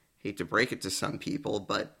to break it to some people,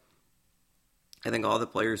 but I think all the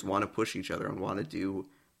players want to push each other and want to do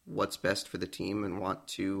what's best for the team and want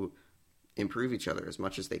to improve each other as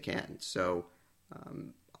much as they can. So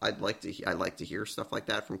I'd like to hear stuff like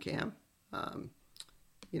that from Cam.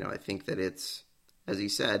 I think that it's, as he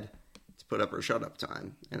said, it's put up or shut up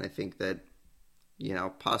time. And I think that,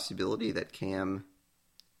 possibility that Cam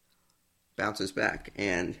bounces back.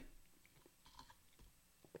 And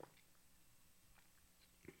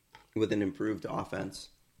with an improved offense,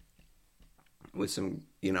 with some,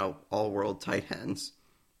 all-world tight ends,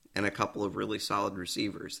 and a couple of really solid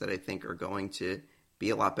receivers that I think are going to be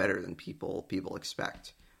a lot better than people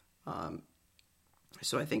expect.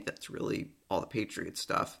 So I think that's really all the Patriots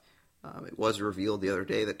stuff. It was revealed the other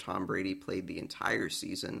day that Tom Brady played the entire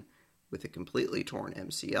season with a completely torn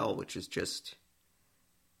MCL, which is just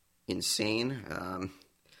insane.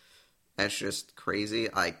 That's just crazy.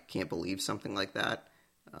 I can't believe something like that.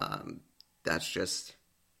 That's just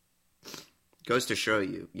goes to show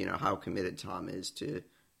you, how committed Tom is to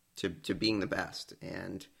being the best.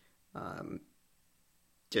 And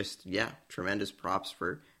tremendous props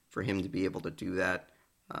for him to be able to do that.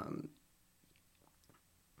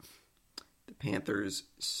 The Panthers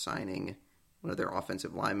signing one of their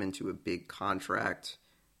offensive linemen to a big contract.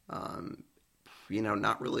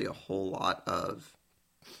 Not really a whole lot of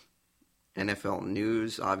NFL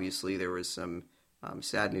news. Obviously, there was some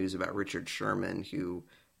sad news about Richard Sherman, who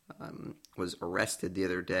was arrested the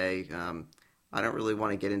other day. I don't really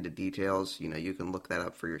want to get into details. You can look that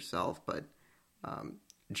up for yourself, but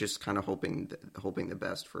just kind of hoping the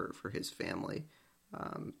best for his family,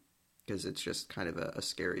 because it's just kind of a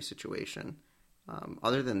scary situation.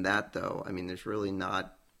 Other than that, though, there's really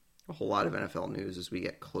not a whole lot of NFL news as we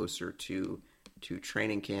get closer to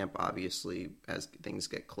training camp. Obviously, as things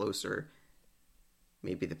get closer,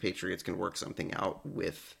 maybe the Patriots can work something out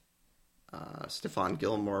with Stephon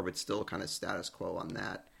Gilmore, but still kind of status quo on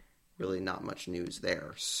that. Really not much news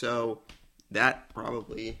there. So that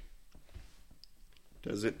probably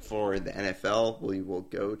does it for the NFL. We will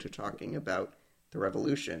go to talking about the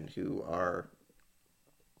Revolution, who are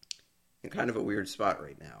in kind of a weird spot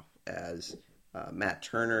right now, as Matt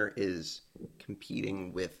Turner is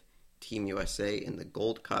competing with Team USA in the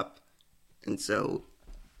Gold Cup, and so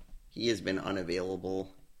he has been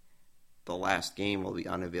unavailable. The last game will be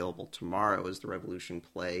unavailable tomorrow as the Revolution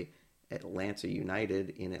play Atlanta United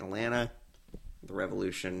in Atlanta. The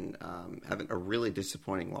Revolution having a really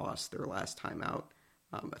disappointing loss their last time out,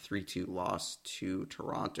 a 3-2 loss to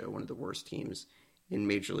Toronto, one of the worst teams in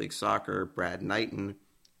Major League Soccer. Brad Knighton,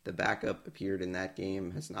 the backup, appeared in that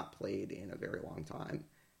game, has not played in a very long time,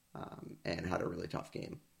 and had a really tough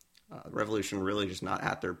game. The Revolution really just not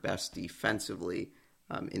at their best defensively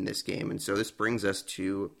in this game. And so this brings us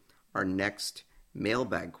to our next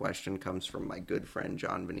mailbag question. Comes from my good friend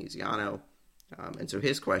John Veneziano. And so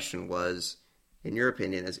his question was, in your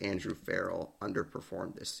opinion, has Andrew Farrell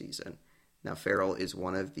underperformed this season? Now, Farrell is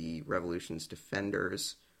one of the Revolution's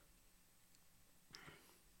defenders.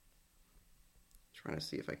 Trying to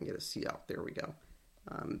see if I can get a C out. There we go.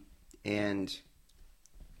 And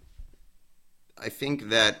I think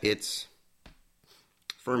that it's,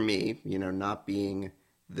 for me, not being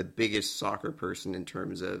the biggest soccer person in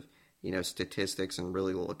terms of, statistics and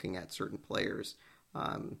really looking at certain players.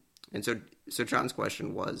 And so John's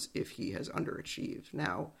question was if he has underachieved.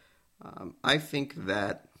 Now, I think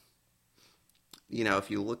that,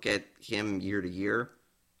 if you look at him year to year,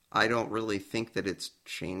 I don't really think that it's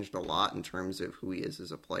changed a lot in terms of who he is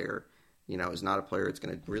as a player. Is not a player that's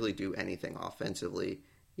going to really do anything offensively.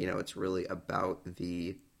 It's really about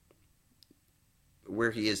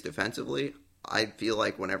where he is defensively. I feel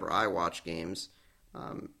like whenever I watch games,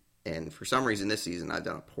 and for some reason this season I've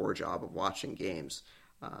done a poor job of watching games,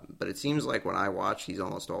 but it seems like when I watch, he's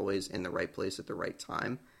almost always in the right place at the right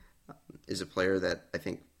time. Is a player that I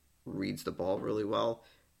think reads the ball really well.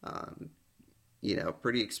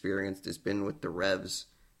 Pretty experienced, has been with the Revs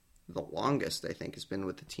the longest, I think, has been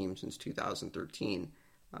with the team since 2013.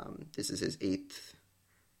 This is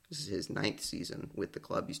his ninth season with the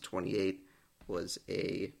club. He's 28, was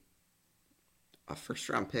a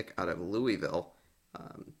first-round pick out of Louisville.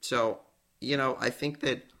 I think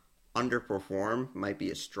that underperform might be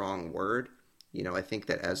a strong word. I think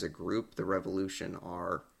that as a group, the Revolution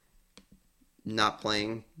are not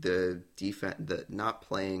playing the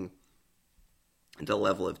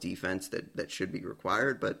level of defense that should be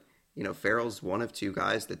required. But, Farrell's one of two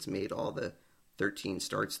guys that's made all the 13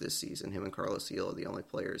 starts this season. Him and Carlos Gil are the only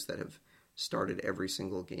players that have started every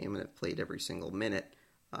single game and have played every single minute.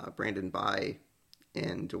 Brandon Bye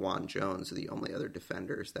and DeJuan Jones are the only other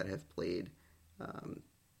defenders that have played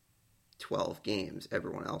 12 games.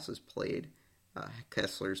 Everyone else has played.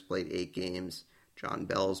 Kessler's played 8 games. John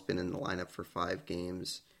Bell's been in the lineup for 5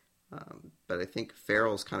 games. But I think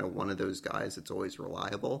Farrell's kind of one of those guys that's always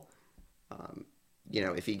reliable.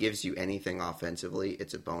 If he gives you anything offensively,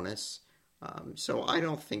 it's a bonus. So I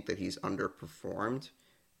don't think that he's underperformed.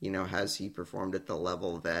 Has he performed at the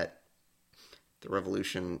level that the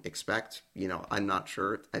Revolution expect? I'm not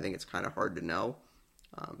sure. I think it's kind of hard to know.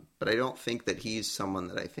 But I don't think that he's someone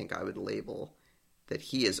that I think I would label that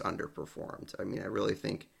he has underperformed. I mean, I really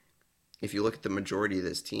think if you look at the majority of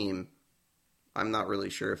this team, I'm not really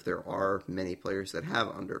sure if there are many players that have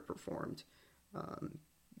underperformed.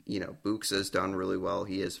 Buchs has done really well.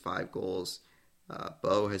 He has 5 goals.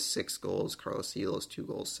 Bo has 6 goals. Carlos Hilo has 2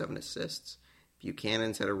 goals, 7 assists.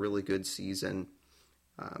 Buchanan's had a really good season.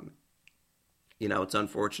 It's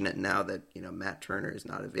unfortunate now that, Matt Turner is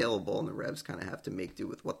not available and the Revs kind of have to make do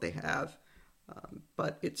with what they have.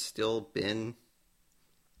 But it's still been,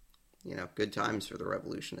 good times for the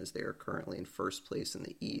Revolution as they are currently in first place in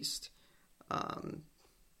the East.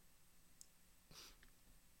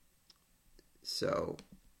 So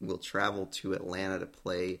we'll travel to Atlanta to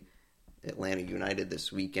play Atlanta United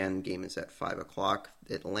this weekend. Game is at 5 o'clock.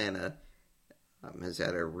 Atlanta has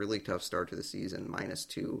had a really tough start to the season,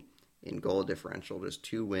 -2 in goal differential. Just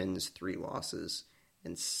 2 wins, 3 losses,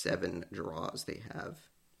 and 7 draws. They have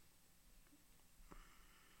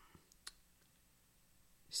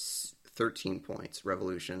 13 points.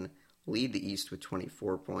 Revolution lead the East with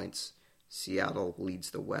 24 points. Seattle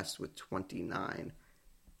leads the West with 29.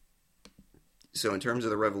 So in terms of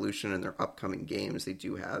the Revolution and their upcoming games, they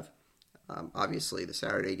do have, obviously, the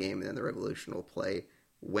Saturday game, and then the Revolution will play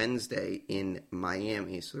Wednesday in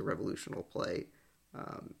Miami. So the Revolution will play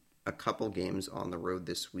a couple games on the road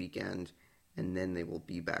this weekend, and then they will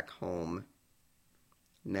be back home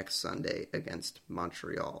next Sunday against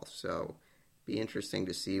Montreal. So be interesting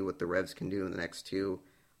to see what the Revs can do in the next 2.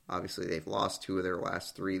 Obviously, they've lost 2 of their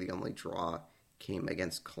last 3. The only draw came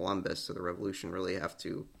against Columbus, so the Revolution really have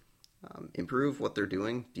to improve what they're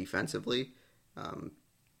doing defensively,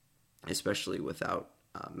 especially without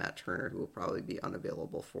Matt Turner, who will probably be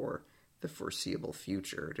unavailable for the foreseeable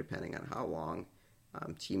future, depending on how long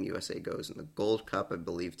Team USA goes in the Gold Cup. I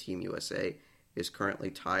believe Team USA is currently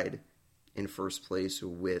tied in first place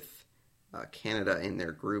with Canada in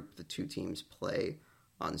their group. The 2 teams play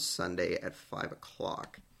on Sunday at 5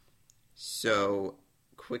 o'clock. So,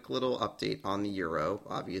 quick little update on the Euro,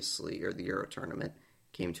 obviously, or the Euro tournament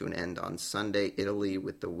came to an end on Sunday. Italy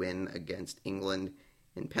with the win against England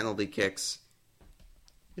in penalty kicks.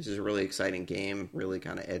 This is a really exciting game, really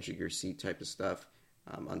kind of edge of your seat type of stuff.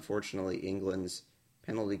 Unfortunately, England's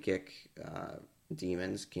penalty kick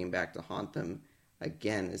demons came back to haunt them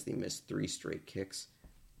again as they missed 3 straight kicks.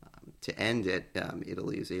 To end it,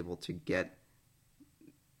 Italy is able to get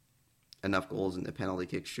enough goals in the penalty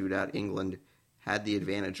kick shootout. England had the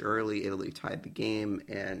advantage early. Italy tied the game,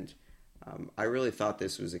 and I really thought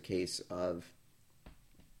this was a case of,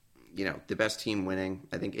 the best team winning.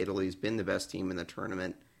 I think Italy's been the best team in the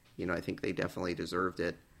tournament. I think they definitely deserved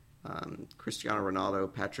it. Cristiano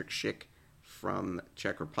Ronaldo, Patrick Schick from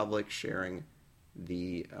Czech Republic sharing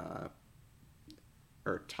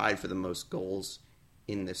or tied for the most goals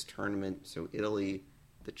in this tournament. So Italy,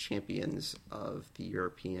 the champions of the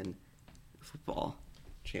European Football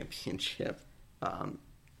Championship.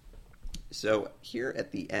 So here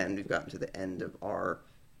at the end, we've gotten to the end of our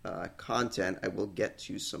content. I will get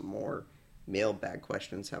to some more mailbag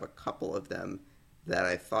questions, have a couple of them that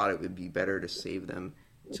I thought it would be better to save them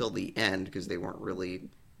till the end because they weren't really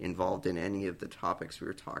involved in any of the topics we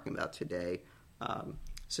were talking about today.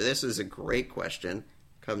 So this is a great question.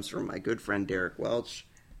 Comes from my good friend Derek Welch.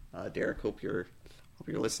 Derek, hope you're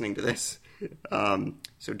listening to this.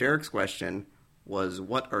 So Derek's question was,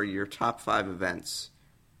 what are your top 5 events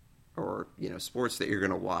or sports that you're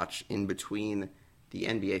going to watch in between the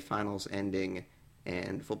NBA Finals ending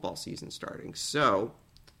and football season starting? So,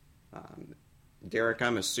 Derek,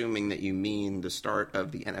 I'm assuming that you mean the start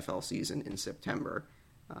of the NFL season in September,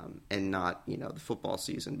 and not the football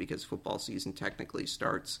season, because football season technically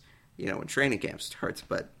starts when training camp starts.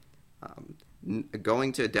 But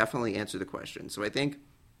going to definitely answer the question. So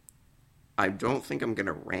I don't think I'm going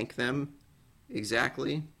to rank them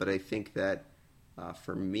exactly, but I think that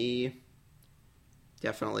for me,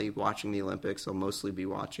 definitely watching the Olympics. I'll mostly be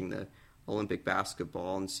watching the Olympic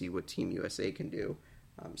basketball and see what Team USA can do.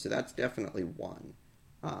 So that's definitely one.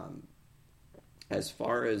 As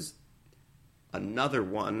far as another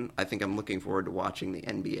one, I think I'm looking forward to watching the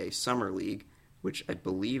NBA Summer League, which I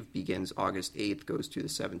believe begins August 8th, goes to the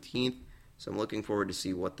 17th. So I'm looking forward to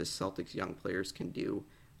see what the Celtics young players can do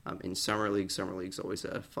in Summer League. Summer League's always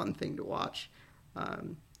a fun thing to watch.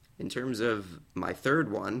 In terms of my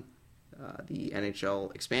third one, the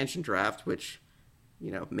NHL expansion draft, which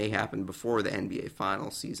may happen before the NBA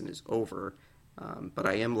Finals season is over, but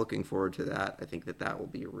I am looking forward to that. I think that will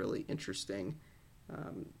be a really interesting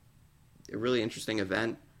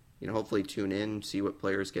event. hopefully tune in, see what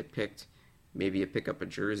players get picked. Maybe you pick up a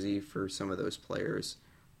jersey for some of those players.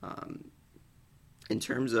 In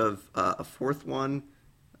terms of a fourth one,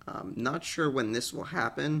 not sure when this will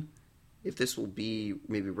happen. If this will be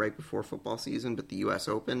maybe right before football season, but the U.S.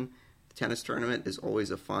 Open, the tennis tournament is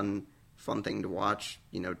always a fun thing to watch.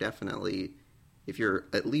 Definitely, if you're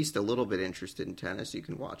at least a little bit interested in tennis, you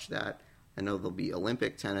can watch that. I know there'll be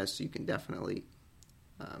Olympic tennis, so you can definitely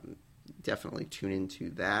tune into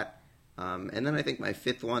that. And then I think my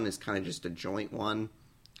fifth one is kind of just a joint one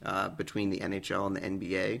between the NHL and the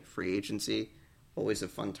NBA, free agency. Always a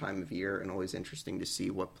fun time of year and always interesting to see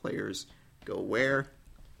what players go where.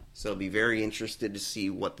 So I'll be very interested to see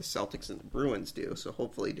what the Celtics and the Bruins do. So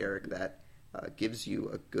hopefully, Derek, that gives you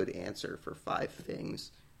a good answer for 5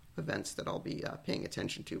 events that I'll be paying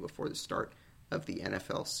attention to before the start of the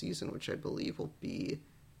NFL season, which I believe will be,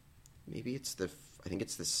 I think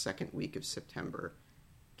it's the second week of September.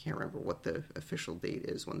 Can't remember what the official date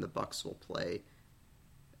is when the Bucks will play.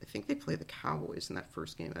 I think they play the Cowboys in that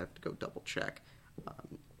first game. I have to go double check.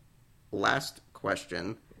 Last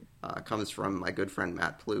question comes from my good friend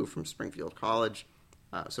Matt Plew from Springfield College.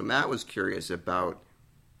 So Matt was curious about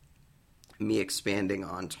me expanding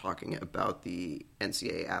on talking about the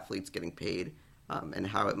NCAA athletes getting paid and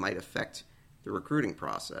how it might affect the recruiting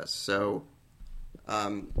process. So,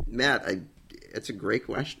 Matt, it's a great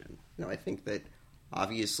question. I think that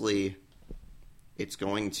obviously it's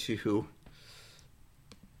going to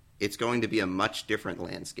be a much different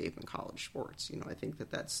landscape in college sports. I think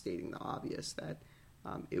that that's stating the obvious, that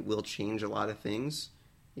it will change a lot of things.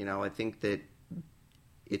 I think that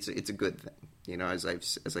it's a good thing. As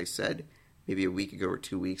I said maybe a week ago or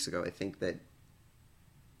 2 weeks ago, I think that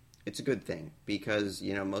it's a good thing because,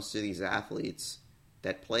 most of these athletes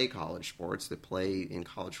that play college sports, that play in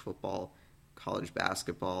college football, college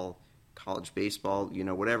basketball, college baseball,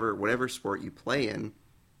 whatever sport you play in,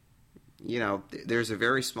 there's a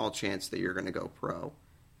very small chance that you're going to go pro.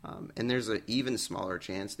 And there's an even smaller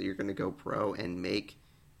chance that you're going to go pro and make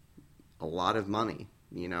a lot of money.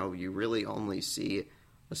 You really only see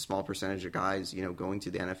a small percentage of guys, going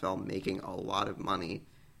to the NFL making a lot of money,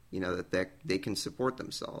 that they can support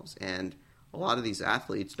themselves. And a lot of these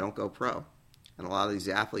athletes don't go pro. And a lot of these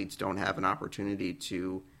athletes don't have an opportunity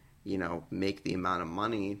to, make the amount of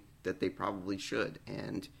money that they probably should.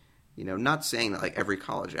 And, not saying that like every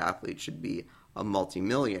college athlete should be a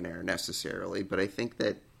multimillionaire necessarily, but I think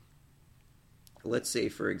that, let's say,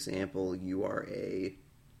 for example, you are a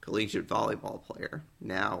collegiate volleyball player.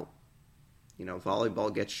 Now,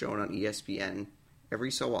 volleyball gets shown on ESPN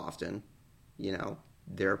every so often.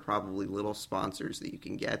 There are probably little sponsors that you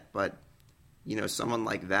can get, but, someone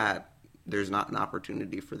like that, there's not an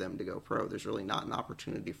opportunity for them to go pro. There's really not an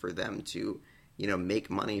opportunity for them to, make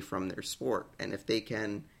money from their sport. And if they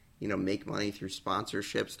can, make money through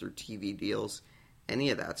sponsorships, through TV deals,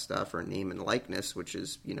 any of that stuff, or name and likeness, which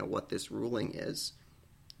is, what this ruling is,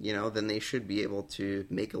 then they should be able to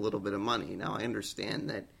make a little bit of money. Now, I understand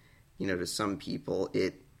that, to some people,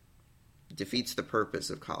 it defeats the purpose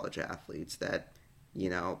of college athletes, that,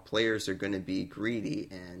 players are going to be greedy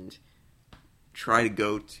and try to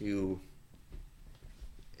go to,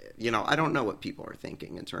 I don't know what people are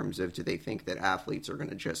thinking in terms of, do they think that athletes are going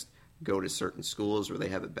to just go to certain schools where they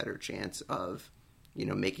have a better chance of,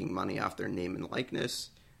 making money off their name and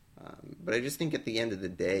likeness? But I just think at the end of the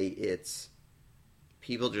day, it's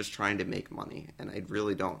people just trying to make money. And I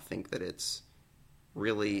really don't think that it's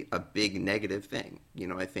really a big negative thing.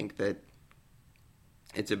 I think that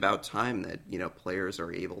it's about time that, players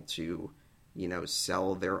are able to,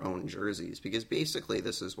 sell their own jerseys, because basically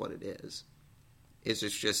this is what it is.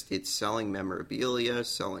 It's selling memorabilia,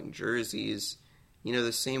 selling jerseys,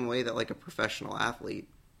 the same way that like a professional athlete,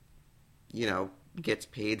 gets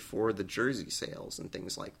paid for the jersey sales and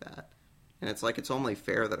things like that. And it's like, it's only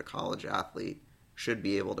fair that a college athlete should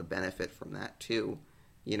be able to benefit from that too.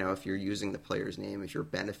 If you're using the player's name, if you're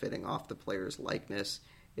benefiting off the player's likeness,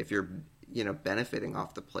 if you're, benefiting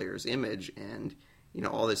off the player's image, and,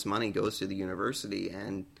 all this money goes to the university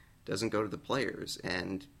and doesn't go to the players.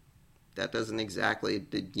 And that doesn't exactly,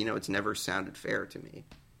 it's never sounded fair to me,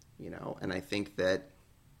 and I think that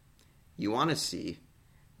you want to see,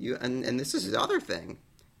 and this is the other thing,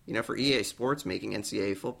 for EA Sports making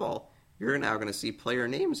NCAA football, you're now going to see player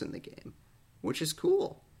names in the game, which is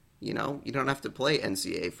cool. You don't have to play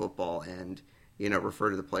NCAA football and, refer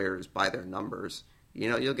to the players by their numbers.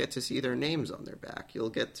 You'll get to see their names on their back. You'll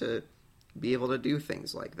get to be able to do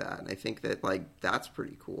things like that. And I think that, that's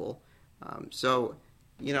pretty cool. So,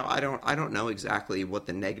 I don't know exactly what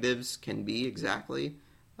the negatives can be exactly.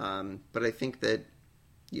 But I think that,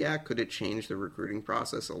 Yeah, could it change the recruiting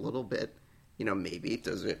process a little bit? Maybe.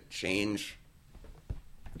 Does it change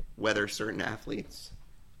whether certain athletes,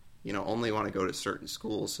 only want to go to certain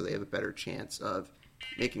schools so they have a better chance of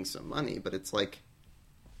making some money? But it's like,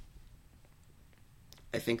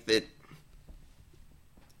 I think that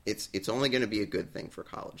it's only going to be a good thing for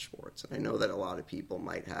college sports. And I know that a lot of people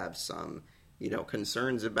might have some,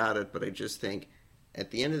 concerns about it, but I just think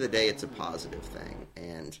at the end of the day, it's a positive thing.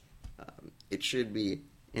 And it should be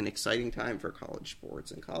an exciting time for college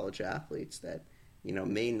sports and college athletes that,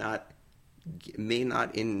 may not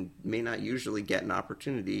usually get an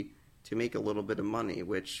opportunity to make a little bit of money,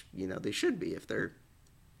 which, they should be. If they're,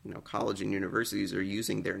 college and universities are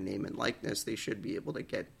using their name and likeness, they should be able to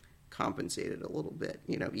get compensated a little bit,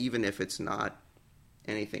 even if it's not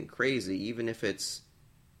anything crazy, even if it's,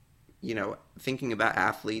 thinking about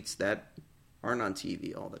athletes that aren't on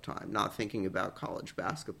TV all the time, not thinking about college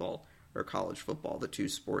basketball or college football, the two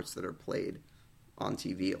sports that are played on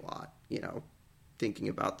TV a lot, thinking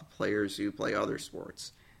about the players who play other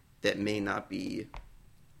sports that may not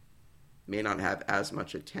have as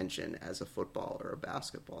much attention as a football or a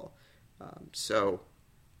basketball. So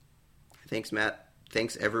thanks, Matt.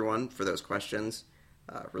 Thanks, everyone, for those questions.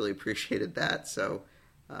 Really appreciated that. So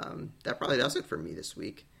that probably does it for me this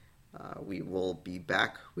week. We will be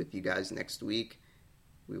back with you guys next week.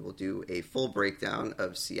 We will do a full breakdown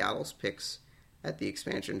of Seattle's picks at the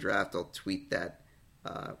expansion draft. I'll tweet that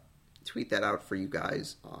out for you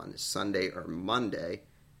guys on Sunday or Monday.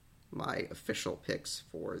 My official picks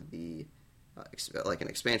for the like an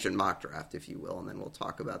expansion mock draft, if you will, and then we'll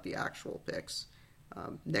talk about the actual picks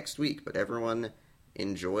next week. But everyone,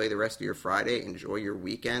 enjoy the rest of your Friday, enjoy your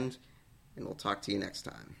weekend, and we'll talk to you next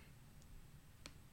time.